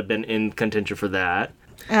Aimyon would have been in contention for that.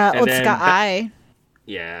 Otsuka Ai.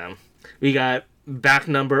 Yeah. We got Back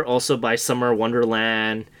Number also by Summer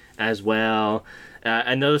Wonderland as well.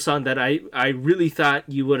 Another song that I really thought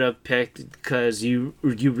you would have picked because you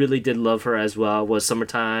really did love her as well was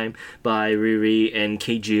Summertime by Riri and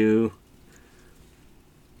Keiju.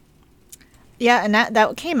 Yeah, and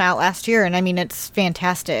that came out last year, and I mean, it's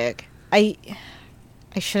fantastic. I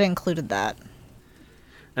should have included that.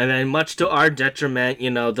 And then, much to our detriment,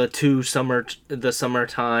 the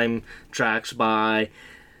summertime tracks by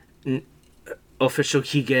Official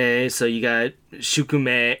Hige. So you got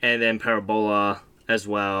Shukume and then Parabola as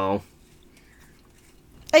well.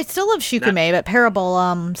 I still love Shukume, but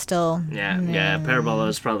Parabola still. Yeah. Parabola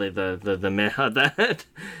is probably the meh of that.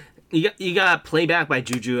 You got Playback by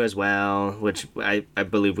Juju as well, which I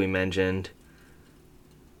believe we mentioned.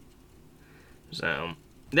 So,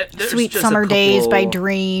 Sweet Summer Days by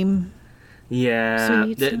Dream. Yeah,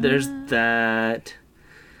 there's that.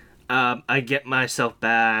 I Get Myself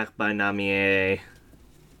Back by Namie.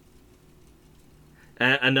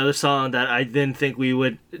 And another song that I didn't think we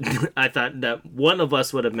would... I thought that one of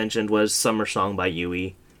us would have mentioned was Summer Song by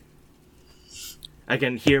Yui. I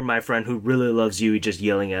can hear my friend who really loves Yui just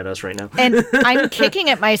yelling at us right now. And I'm kicking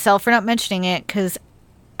at myself for not mentioning it, because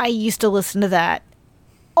I used to listen to that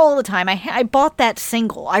all the time. I bought that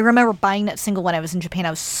single. I remember buying that single when I was in Japan. I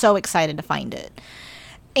was so excited to find it.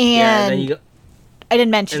 And I didn't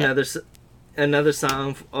mention it. Another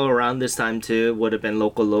song around this time, too, would have been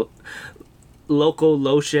Local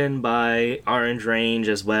Lotion by Orange Range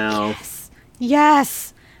as well.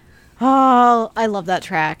 Yes! Oh, I love that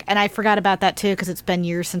track. And I forgot about that, too, because it's been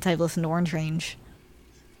years since I've listened to Orange Range.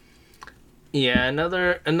 Yeah,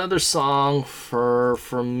 another song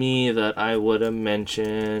for me that I would have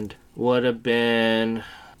mentioned would have been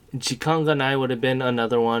Jikanga Nai would have been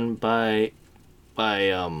another one by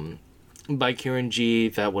by Kieran G.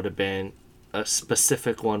 That would have been a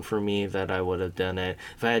specific one for me that I would have done it.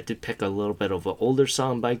 If I had to pick a little bit of an older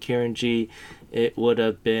song by Kieran G, it would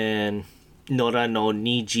have been Nora no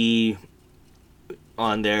Niji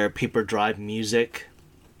on their Paper Drive Music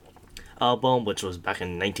album, which was back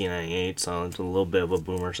in 1998, so it's a little bit of a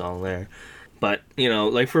boomer song there. But, you know,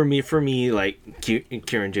 like for me, like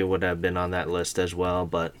Kieran J would have been on that list as well,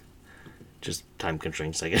 but just time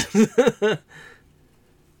constraints, I guess.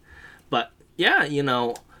 But yeah, you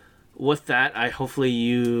know, with that, I hopefully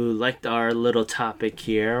you liked our little topic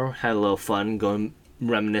here. Had a little fun going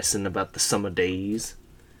reminiscing about the summer days.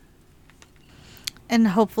 And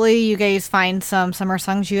hopefully you guys find some summer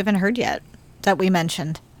songs you haven't heard yet that we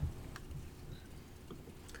mentioned.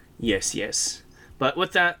 Yes, yes. But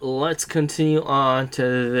with that, let's continue on to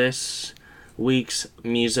this week's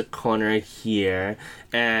music corner here.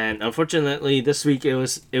 And unfortunately, this week it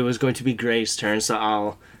was going to be Gray's turn, so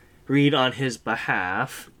I'll read on his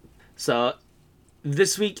behalf. So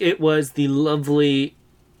this week it was the lovely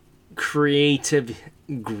creative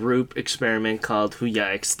group experiment called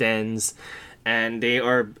Huya Extends. And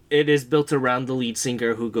it is built around the lead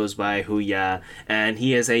singer who goes by Huya, and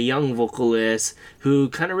he is a young vocalist who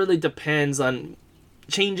kind of really depends on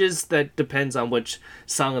which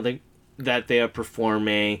song that they are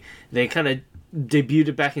performing. They kind of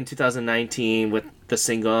debuted back in 2019 with the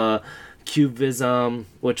single Cubism,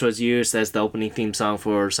 which was used as the opening theme song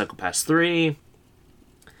for Psycho-Pass 3.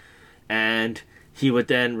 And he would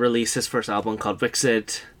then release his first album called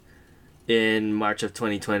Vixit in March of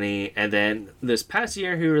 2020, and then this past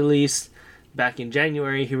year back in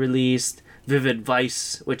January, he released Vivid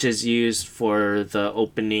Vice, which is used for the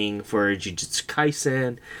opening for Jujutsu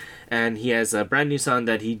Kaisen, and he has a brand new song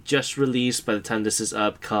that he just released by the time this is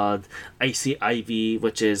up called Icy Ivy,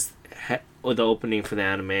 which is the opening for the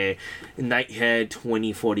anime Nighthead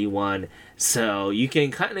 2041. So you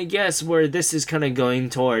can kind of guess where this is kind of going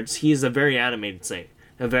towards. He's a very anime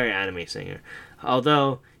singer.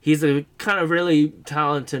 Although he's a kind of really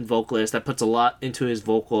talented vocalist that puts a lot into his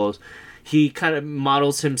vocals, he kind of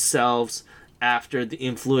models himself after the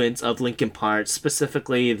influence of Linkin Park,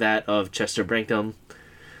 specifically that of Chester Bennington.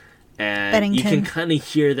 And Bennington. You can kind of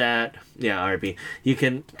hear that, RB. You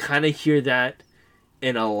can kind of hear that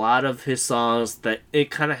in a lot of his songs, that it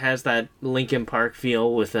kind of has that Linkin Park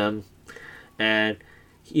feel with him. And,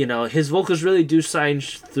 you know, his vocals really do shine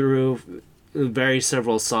through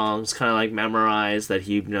several songs, kind of like Memorize that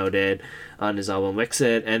he noted on his album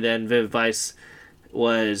Wixit, and then Vivid Vice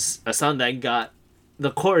was a song that got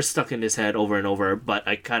the chorus stuck in his head over and over, but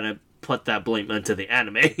I kind of put that blame into the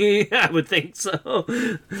anime. I would think so.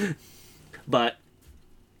 But,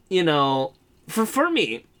 you know, for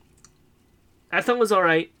me, I thought it was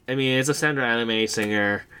alright. I mean, it's a standard anime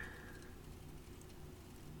singer.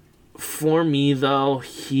 For me, though,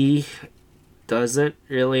 he doesn't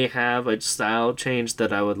really have a style change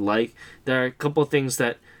that I would like. There are a couple things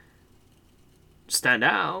that stand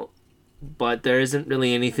out, but there isn't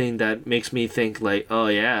really anything that makes me think like, oh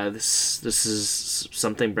yeah, this is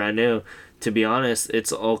something brand new. To be honest,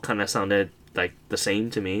 it's all kind of sounded like the same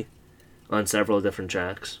to me on several different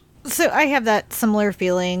tracks. So I have that similar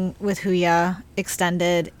feeling with Huya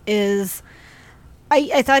Extended.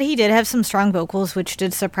 I thought he did have some strong vocals, which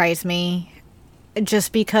did surprise me,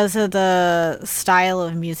 just because of the style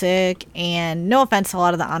of music. And no offense to a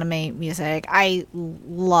lot of the anime music, I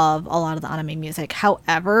love a lot of the anime music.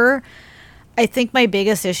 However, I think my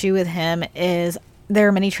biggest issue with him is there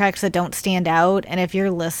are many tracks that don't stand out, and if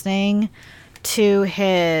you're listening to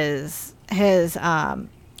his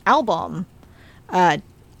album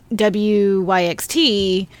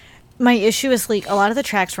WYXT, my issue is like a lot of the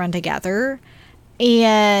tracks run together,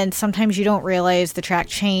 and sometimes you don't realize the track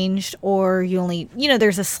changed, or you only,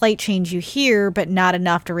 there's a slight change you hear, but not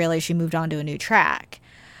enough to realize you moved on to a new track.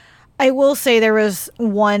 I will say there was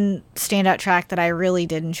one standout track that I really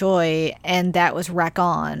did enjoy, and that was Wreck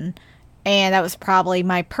On. And that was probably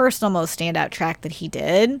my personal most standout track that he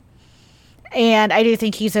did. And I do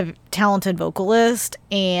think he's a talented vocalist,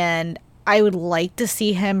 and I would like to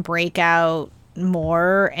see him break out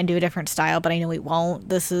more and do a different style, but I know he won't.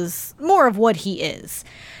 This is more of what he is.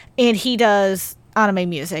 And he does anime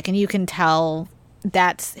music, and you can tell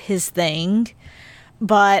that's his thing.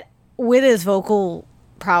 But with his vocal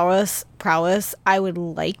prowess, I would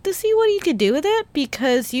like to see what he could do with it,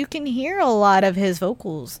 because you can hear a lot of his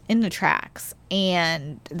vocals in the tracks,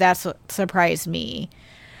 and that's what surprised me.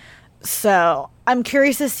 So I'm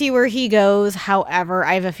curious to see where he goes. However,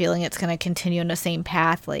 I have a feeling it's going to continue on the same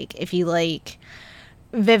path. Like if you like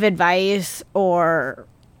Vivid Vice or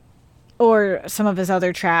some of his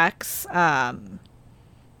other tracks,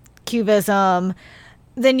 Cubism,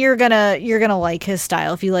 then you're gonna like his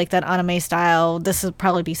style. If you like that anime style, this will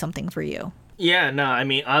probably be something for you. Yeah, no, I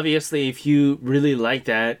mean, obviously, if you really like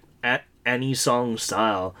that at any song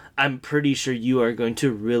style, I'm pretty sure you are going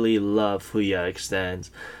to really love Fuya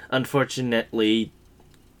Extends. Unfortunately,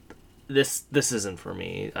 this isn't for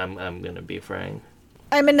me. I'm gonna be frank.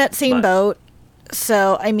 I'm in that same But boat.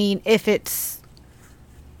 So I mean, if it's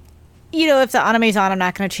if the anime's on, I'm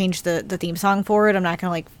not going to change the theme song for it. I'm not going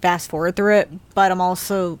to like fast forward through it, but I'm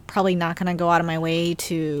also probably not going to go out of my way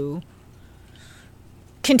to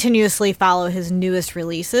continuously follow his newest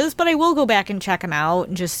releases, but I will go back and check him out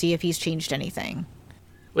and just see if he's changed anything.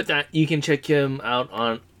 with that, you can check him out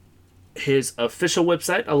on his official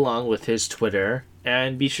website along with his Twitter,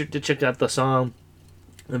 and be sure to check out the song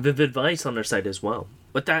Vivid Vice on their site as well.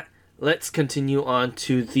 With that, let's continue on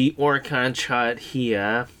to the Oricon chart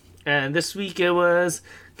here. And this week it was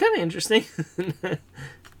kind of interesting.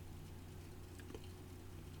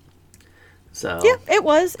 So Yeah, it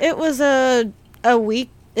was. It was a week.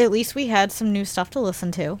 At least we had some new stuff to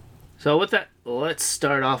listen to. So with that, let's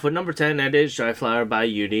start off with number 10. That is Dry Flower by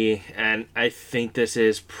Yuri. And I think this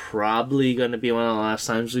is probably going to be one of the last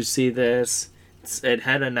times we see this. It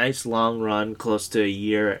had a nice long run, close to a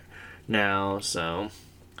year now. So,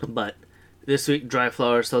 but this week, Dry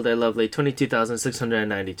Flower sold a lovely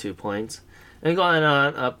 22,692 points. And going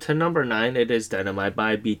on up to number 9, it is Dynamite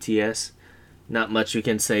by BTS. Not much we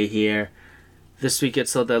can say here. This week it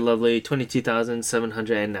sold a lovely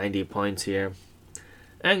 22,790 points here.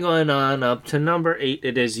 And going on up to number 8,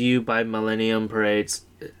 it is You by Millennium Parade's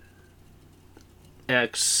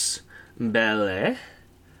X Belle.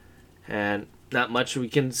 And not much we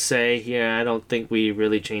can say here. I don't think we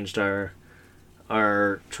really changed our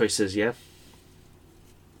choices yet.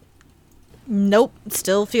 Nope,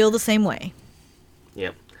 still feel the same way.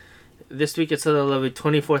 Yep. This week it's a lovely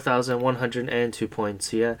 24,102 points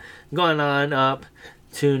here. Going on up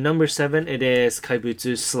to number 7, it is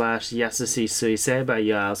Kaibutsu / Yasushi Suisei by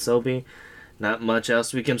Yoasobi. Not much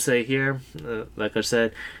else we can say here. Like I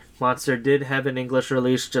said, Monster did have an English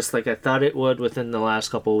release just like I thought it would within the last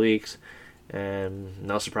couple weeks. And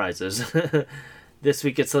no surprises. This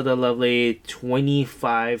week it's a lovely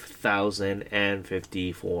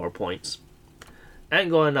 25,054 points. And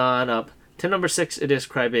going on up to number 6, it is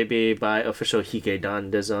Crybaby by Official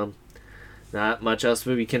Hige. Not much else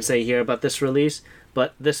we can say here about this release,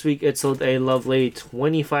 but this week it sold a lovely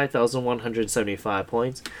 25,175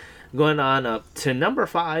 points. Going on up to number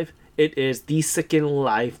 5, it is The Second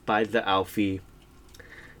Life by The Alfie.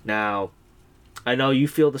 Now, I know you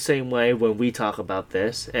feel the same way when we talk about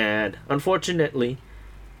this, and unfortunately,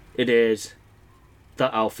 it is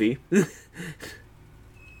The Alfie.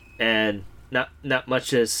 And not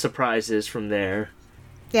much as surprises from there.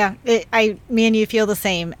 Yeah, me and you feel the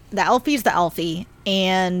same. The Alfie's the Alfie,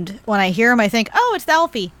 and when I hear him, I think, oh, it's the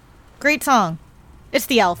Alfie. Great song. It's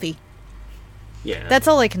the Alfie. Yeah. That's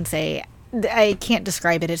all I can say. I can't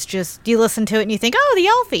describe it. It's just, you listen to it and you think, oh, the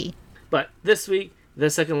Alfie. But this week, The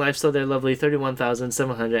Second Life sold their lovely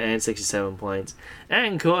 31,767 points.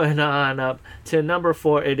 And going on up to number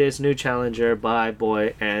 4, it is New Challenger by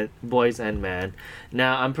Boys and Men.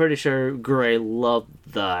 Now, I'm pretty sure Gray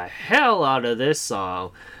loved the hell out of this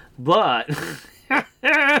song, but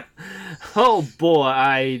oh boy,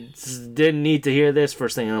 I didn't need to hear this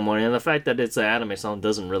first thing in the morning. And the fact that it's an anime song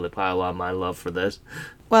doesn't really pile on my love for this.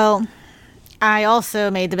 Well, I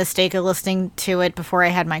also made the mistake of listening to it before I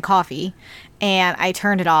had my coffee, and I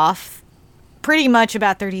turned it off pretty much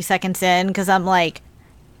about 30 seconds in because I'm like,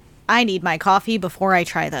 I need my coffee before I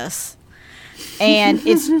try this. And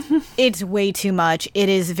it's way too much. It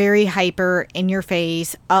is very hyper, in your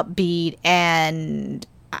face, upbeat, and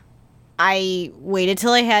I waited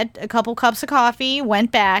till I had a couple cups of coffee,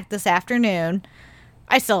 went back this afternoon.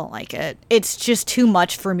 I still don't like it. It's just too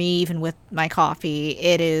much for me, even with my coffee.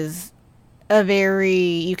 It is a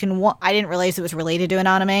very, I didn't realize it was related to an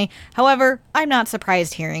anime. However, I'm not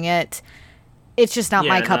surprised hearing it. It's just not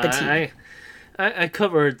my cup of tea. I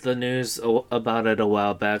covered the news about it a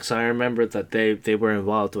while back, so I remember that they were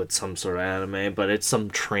involved with some sort of anime, but it's some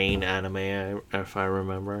train anime, if I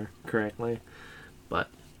remember correctly. But,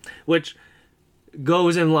 which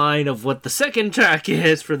goes in line of what the second track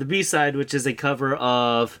is for the B-side, which is a cover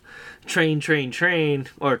of Train, Train, Train,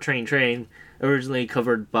 or Train, Train, originally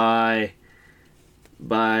covered by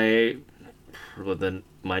well, the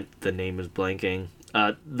name is blanking,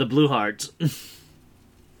 the Blue Hearts.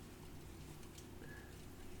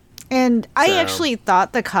 And I So, actually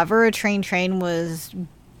thought the cover of Train Train was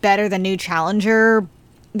better than New Challenger.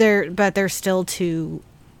 But they're still too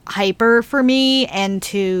hyper for me and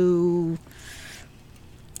too.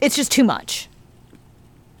 It's just too much.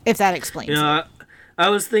 If that explains you know, it. I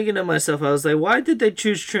was thinking to myself, I was like, why did they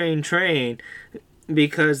choose Train Train?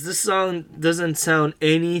 Because this song doesn't sound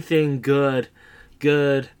anything good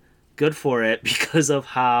for it because of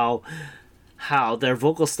how their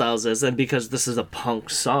vocal styles is, and because this is a punk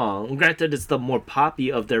song. Granted, it's the more poppy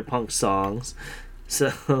of their punk songs,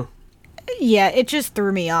 so Yeah, it just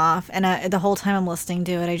threw me off, and the whole time I'm listening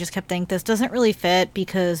to it, I just kept thinking this doesn't really fit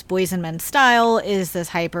because Boys and Men's style is this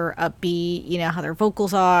hyper upbeat, you know, how their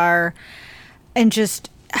vocals are, and just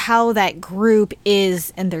how that group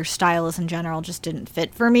is and their style is in general just didn't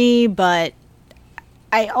fit for me. But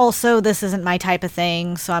this isn't my type of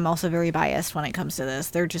thing, so I'm also very biased when it comes to this.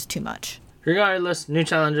 They're just too much. regardless, New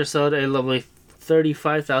Challenger sold a lovely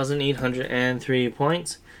 35,803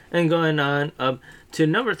 points. And going on up to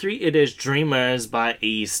number 3, it is Dreamers by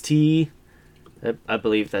Ace-T. I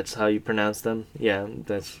believe that's how you pronounce them. Yeah,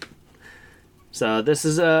 that's... So this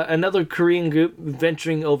is another Korean group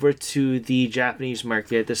venturing over to the Japanese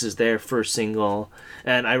market. This is their first single.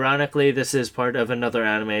 And ironically, this is part of another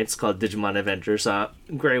anime. It's called Digimon Adventure. So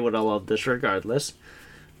Gray would have loved this regardless.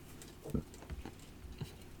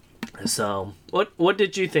 So, what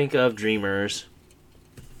did you think of Dreamers?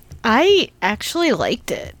 I actually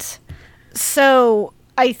liked it. So,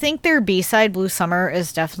 I think their B-side, Blue Summer,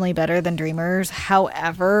 is definitely better than Dreamers.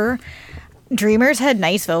 However, Dreamers had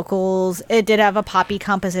nice vocals. It did have a poppy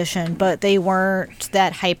composition, but they weren't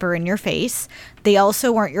that hyper in your face. They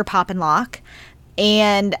also weren't your pop and lock.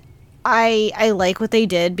 And I like what they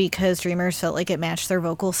did because Dreamers felt like it matched their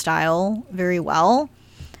vocal style very well.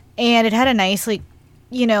 And it had a nice, like,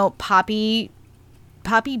 you know, poppy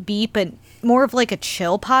beat, but more of like a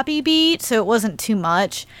chill poppy beat, so it wasn't too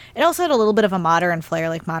much. It also had a little bit of a modern flair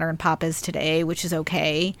like modern pop is today, which is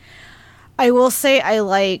okay. I will say I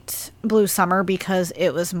liked Blue Summer because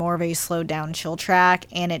it was more of a slowed down chill track,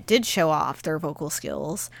 and it did show off their vocal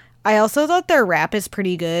skills. I also thought their rap is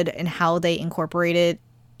pretty good and how they incorporate it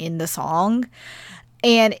in the song,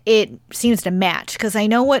 and it seems to match, because I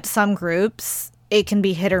know what some groups, it can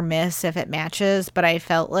be hit or miss if it matches, but I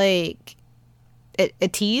felt like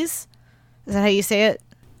ATEEZ? Is that how you say it?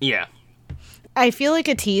 Yeah. I feel like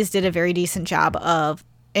ATEEZ did a very decent job of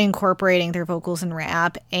incorporating their vocals and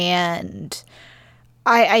rap, and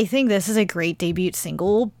I think this is a great debut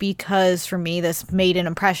single because for me this made an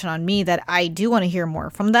impression on me that I do want to hear more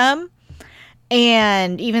from them.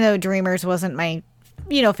 And even though Dreamers wasn't my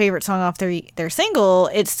favorite song off their single,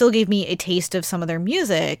 it still gave me a taste of some of their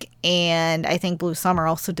music, and I think Blue Summer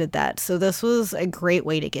also did that. So this was a great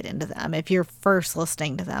way to get into them if you're first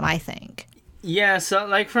listening to them, I think. Yeah, so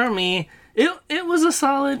like for me, it was a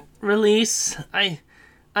solid release. I'm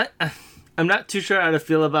not too sure how to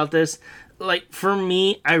feel about this. Like for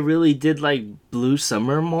me, I really did like Blue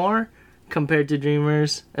Summer more compared to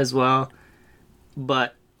Dreamers as well.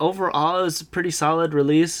 But overall, it was a pretty solid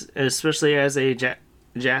release, especially as a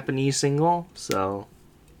Japanese single. So,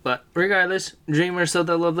 but regardless, Dreamers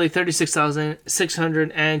sold a lovely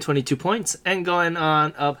 36,622 points. And going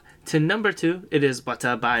on up to number 2, it is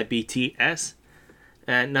Bata by BTS.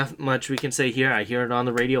 And not much we can say here. I hear it on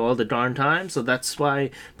the radio all the darn time, so that's why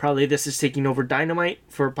probably this is taking over Dynamite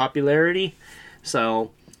for popularity.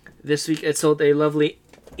 So this week it sold a lovely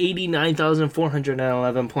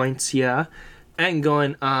 89,411 points, yeah. And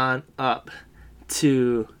going on up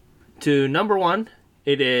to number 1,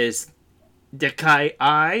 it is Dekai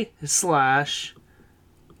I /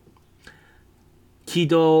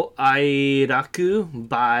 Kido Airaku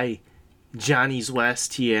by Johnny's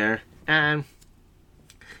West here. And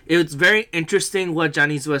it was very interesting what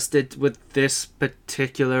Johnny's West did with this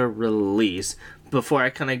particular release. Before I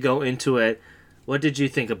kind of go into it, what did you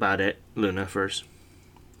think about it, Luna, first?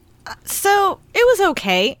 So, it was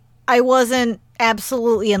okay. I wasn't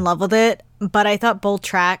absolutely in love with it, but I thought both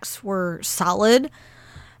tracks were solid.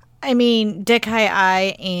 I mean, Dekai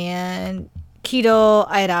I and Kido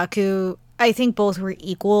Airaku, I think both were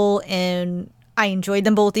equal, and I enjoyed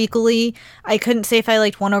them both equally. I couldn't say if I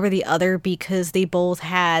liked one over the other because they both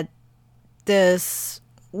had this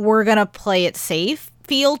we're gonna play it safe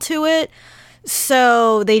feel to it.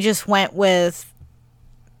 So they just went with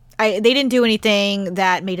they didn't do anything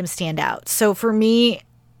that made them stand out. So for me,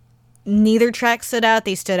 neither track stood out.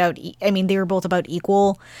 They stood out. I mean, they were both about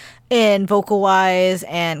equal in vocal wise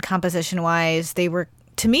and composition wise.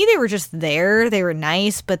 To me, they were just there. They were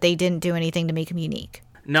nice, but they didn't do anything to make them unique.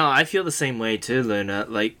 No, I feel the same way too, Luna.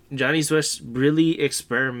 Like, Johnny's West really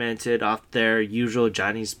experimented off their usual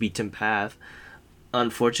Johnny's beaten path.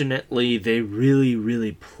 Unfortunately, they really,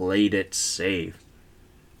 really played it safe.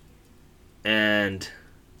 And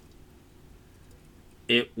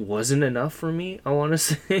it wasn't enough for me, I want to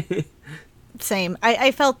say. Same.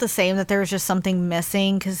 I felt the same, that there was just something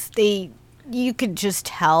missing, because you could just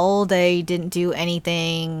tell they didn't do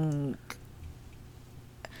anything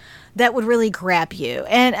that would really grab you.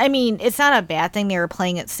 And I mean, it's not a bad thing they were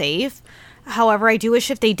playing it safe. However, I do wish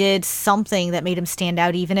if they did something that made him stand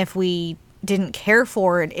out, even if we didn't care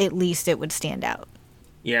for it, at least it would stand out.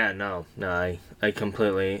 Yeah, no, I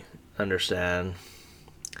completely understand.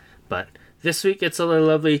 But this week it sold a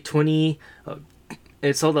lovely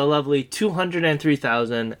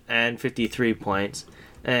 203,053 points.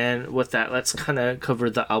 And with that, let's kind of cover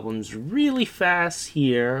the albums really fast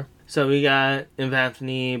here. So we got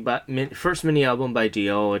Epiphany, but first mini album by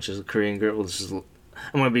Dio, which is a Korean group. Which is, I'm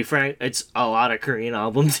gonna be frank, it's a lot of Korean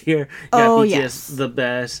albums here. You got BTS, yes. The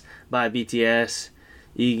Best by BTS.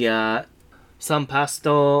 You got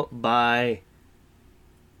Sampasto by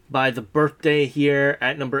The Birthday here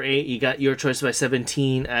at number 8. You got Your Choice by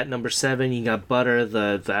 17 at number 7. You got Butter,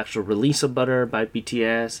 the actual release of Butter by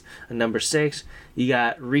BTS at number 6. You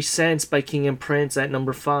got Resense by King and Prince at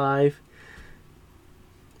number 5.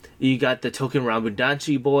 You got the Token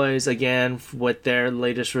Rabudanchi Boys again with their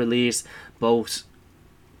latest release, Bokyo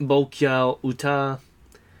Uta.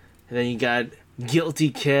 And then you got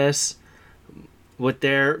Guilty Kiss with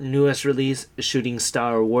their newest release, Shooting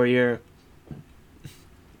Star Warrior.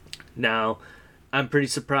 Now, I'm pretty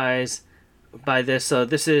surprised by this. So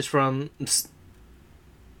this is from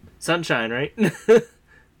Sunshine, right?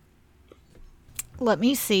 Let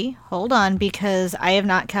me see. Hold on, because I have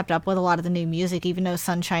not kept up with a lot of the new music. Even though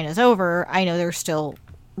Sunshine is over, I know they're still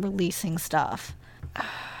releasing stuff.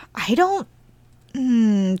 I don't...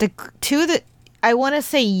 the two that... I want to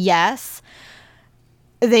say yes,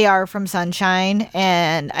 they are from Sunshine,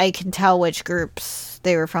 and I can tell which groups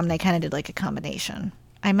they were from. They kind of did like a combination.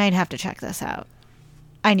 I might have to check this out.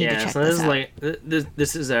 I need to check this out. Like,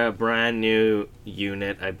 this is a brand new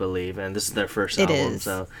unit, I believe, and this is their first album. It is.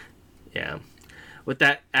 So, yeah. With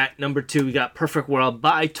that, at number 2, we got Perfect World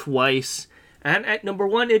by Twice. And at number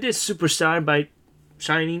 1, it is Superstar by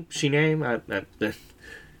Shiny.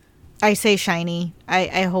 I say Shiny.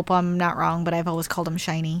 I hope I'm not wrong, but I've always called him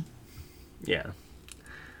Shiny. Yeah.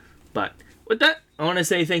 But with that, I want to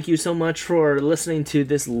say thank you so much for listening to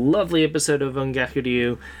this lovely episode of Ongaku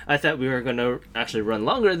Ryu. I thought we were going to actually run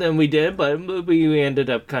longer than we did, but we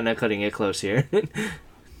ended up kind of cutting it close here.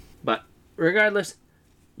 But regardless,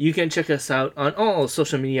 you can check us out on all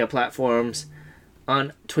social media platforms.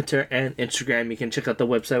 On Twitter and Instagram, you can check out the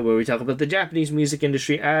website where we talk about the Japanese music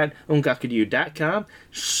industry at ongakuryu.com.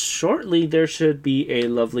 Shortly, there should be a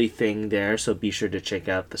lovely thing there, so be sure to check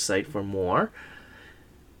out the site for more.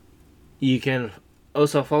 You can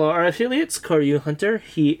also follow our affiliates, Koryu Hunter.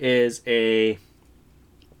 He is a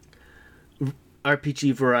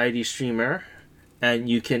RPG variety streamer, and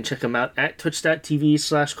you can check him out at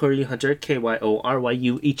twitch.tv/KoryuHunter,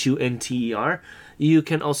 KYORYUHUNTER. You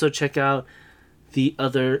can also check out the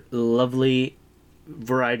other lovely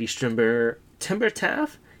variety streamer,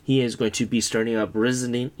 Timbertaff. He is going to be starting up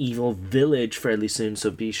Resident Evil Village fairly soon,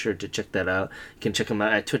 so be sure to check that out. You can check him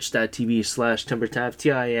out at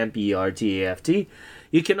twitch.tv/Timbertaft, TIMBRTAFT.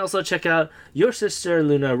 You can also check out your sister,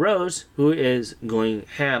 Luna Rose, who is going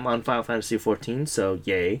ham on Final Fantasy XIV, so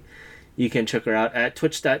yay. You can check her out at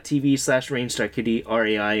twitch.tv/RainstarKitty,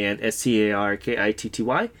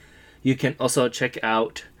 RAINSTARKITTY. You can also check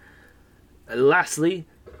out, lastly,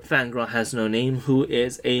 Fangirl Has No Name, who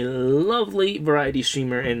is a lovely variety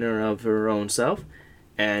streamer in and of her own self.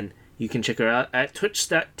 And you can check her out at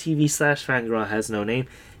twitch.tv/Fangirl Has No Name,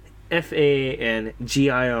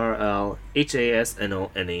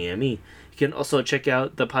 FANGIRLHASNONAME. You can also check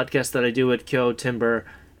out the podcast that I do with Kyo, Timber,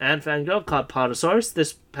 and Fangirl called Podosaurus.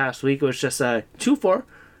 This past week was just a 2-for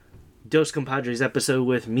Dos Compadres episode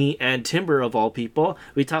with me and Timber, of all people.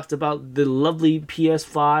 We talked about the lovely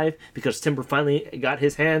PS5 because Timber finally got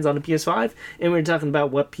his hands on the PS5, and we were talking about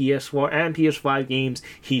what PS4 and PS5 games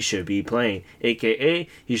he should be playing, aka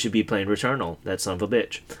he should be playing Returnal, that son of a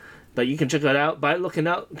bitch. But you can check that out by looking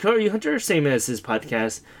out Koryu Hunter, same as his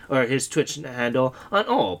podcast or his Twitch handle, on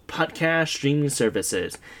all podcast streaming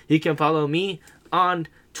services. You can follow me on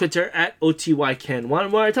Twitter at OTYKen1,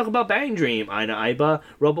 where I talk about Bang Dream, Aina Aiba,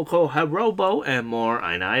 Roboco Harobo, and more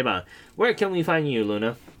Aina Aiba. Where can we find you,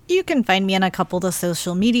 Luna? You can find me on a couple of the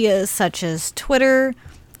social medias, such as Twitter,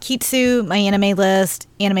 Kitsu, My Anime List,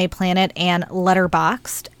 Anime Planet, and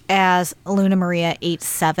Letterboxd. as Luna Maria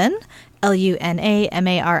 87,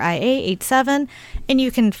 LUNAMARIA 87, and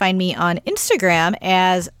you can find me on Instagram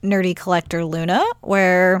as Nerdy Collector Luna,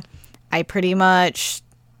 where I pretty much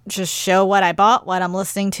just show what I bought, what I'm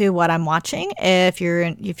listening to, what I'm watching. If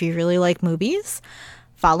you really like movies,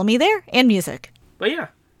 follow me there, and music. But yeah,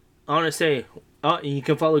 I want to say you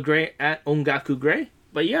can follow Gray at Ongaku Gray.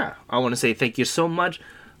 But yeah, I want to say thank you so much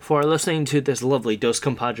for listening to this lovely Dos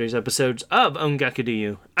Compadres episodes of Ongaku Do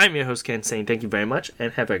You. I'm your host Ken, saying thank you very much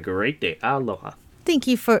and have a great day. Aloha. Thank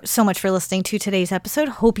you so much for listening to today's episode.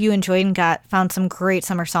 Hope you enjoyed and found some great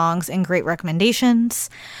summer songs and great recommendations.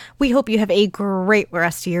 We hope you have a great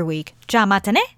rest of your week. Ja mata ne!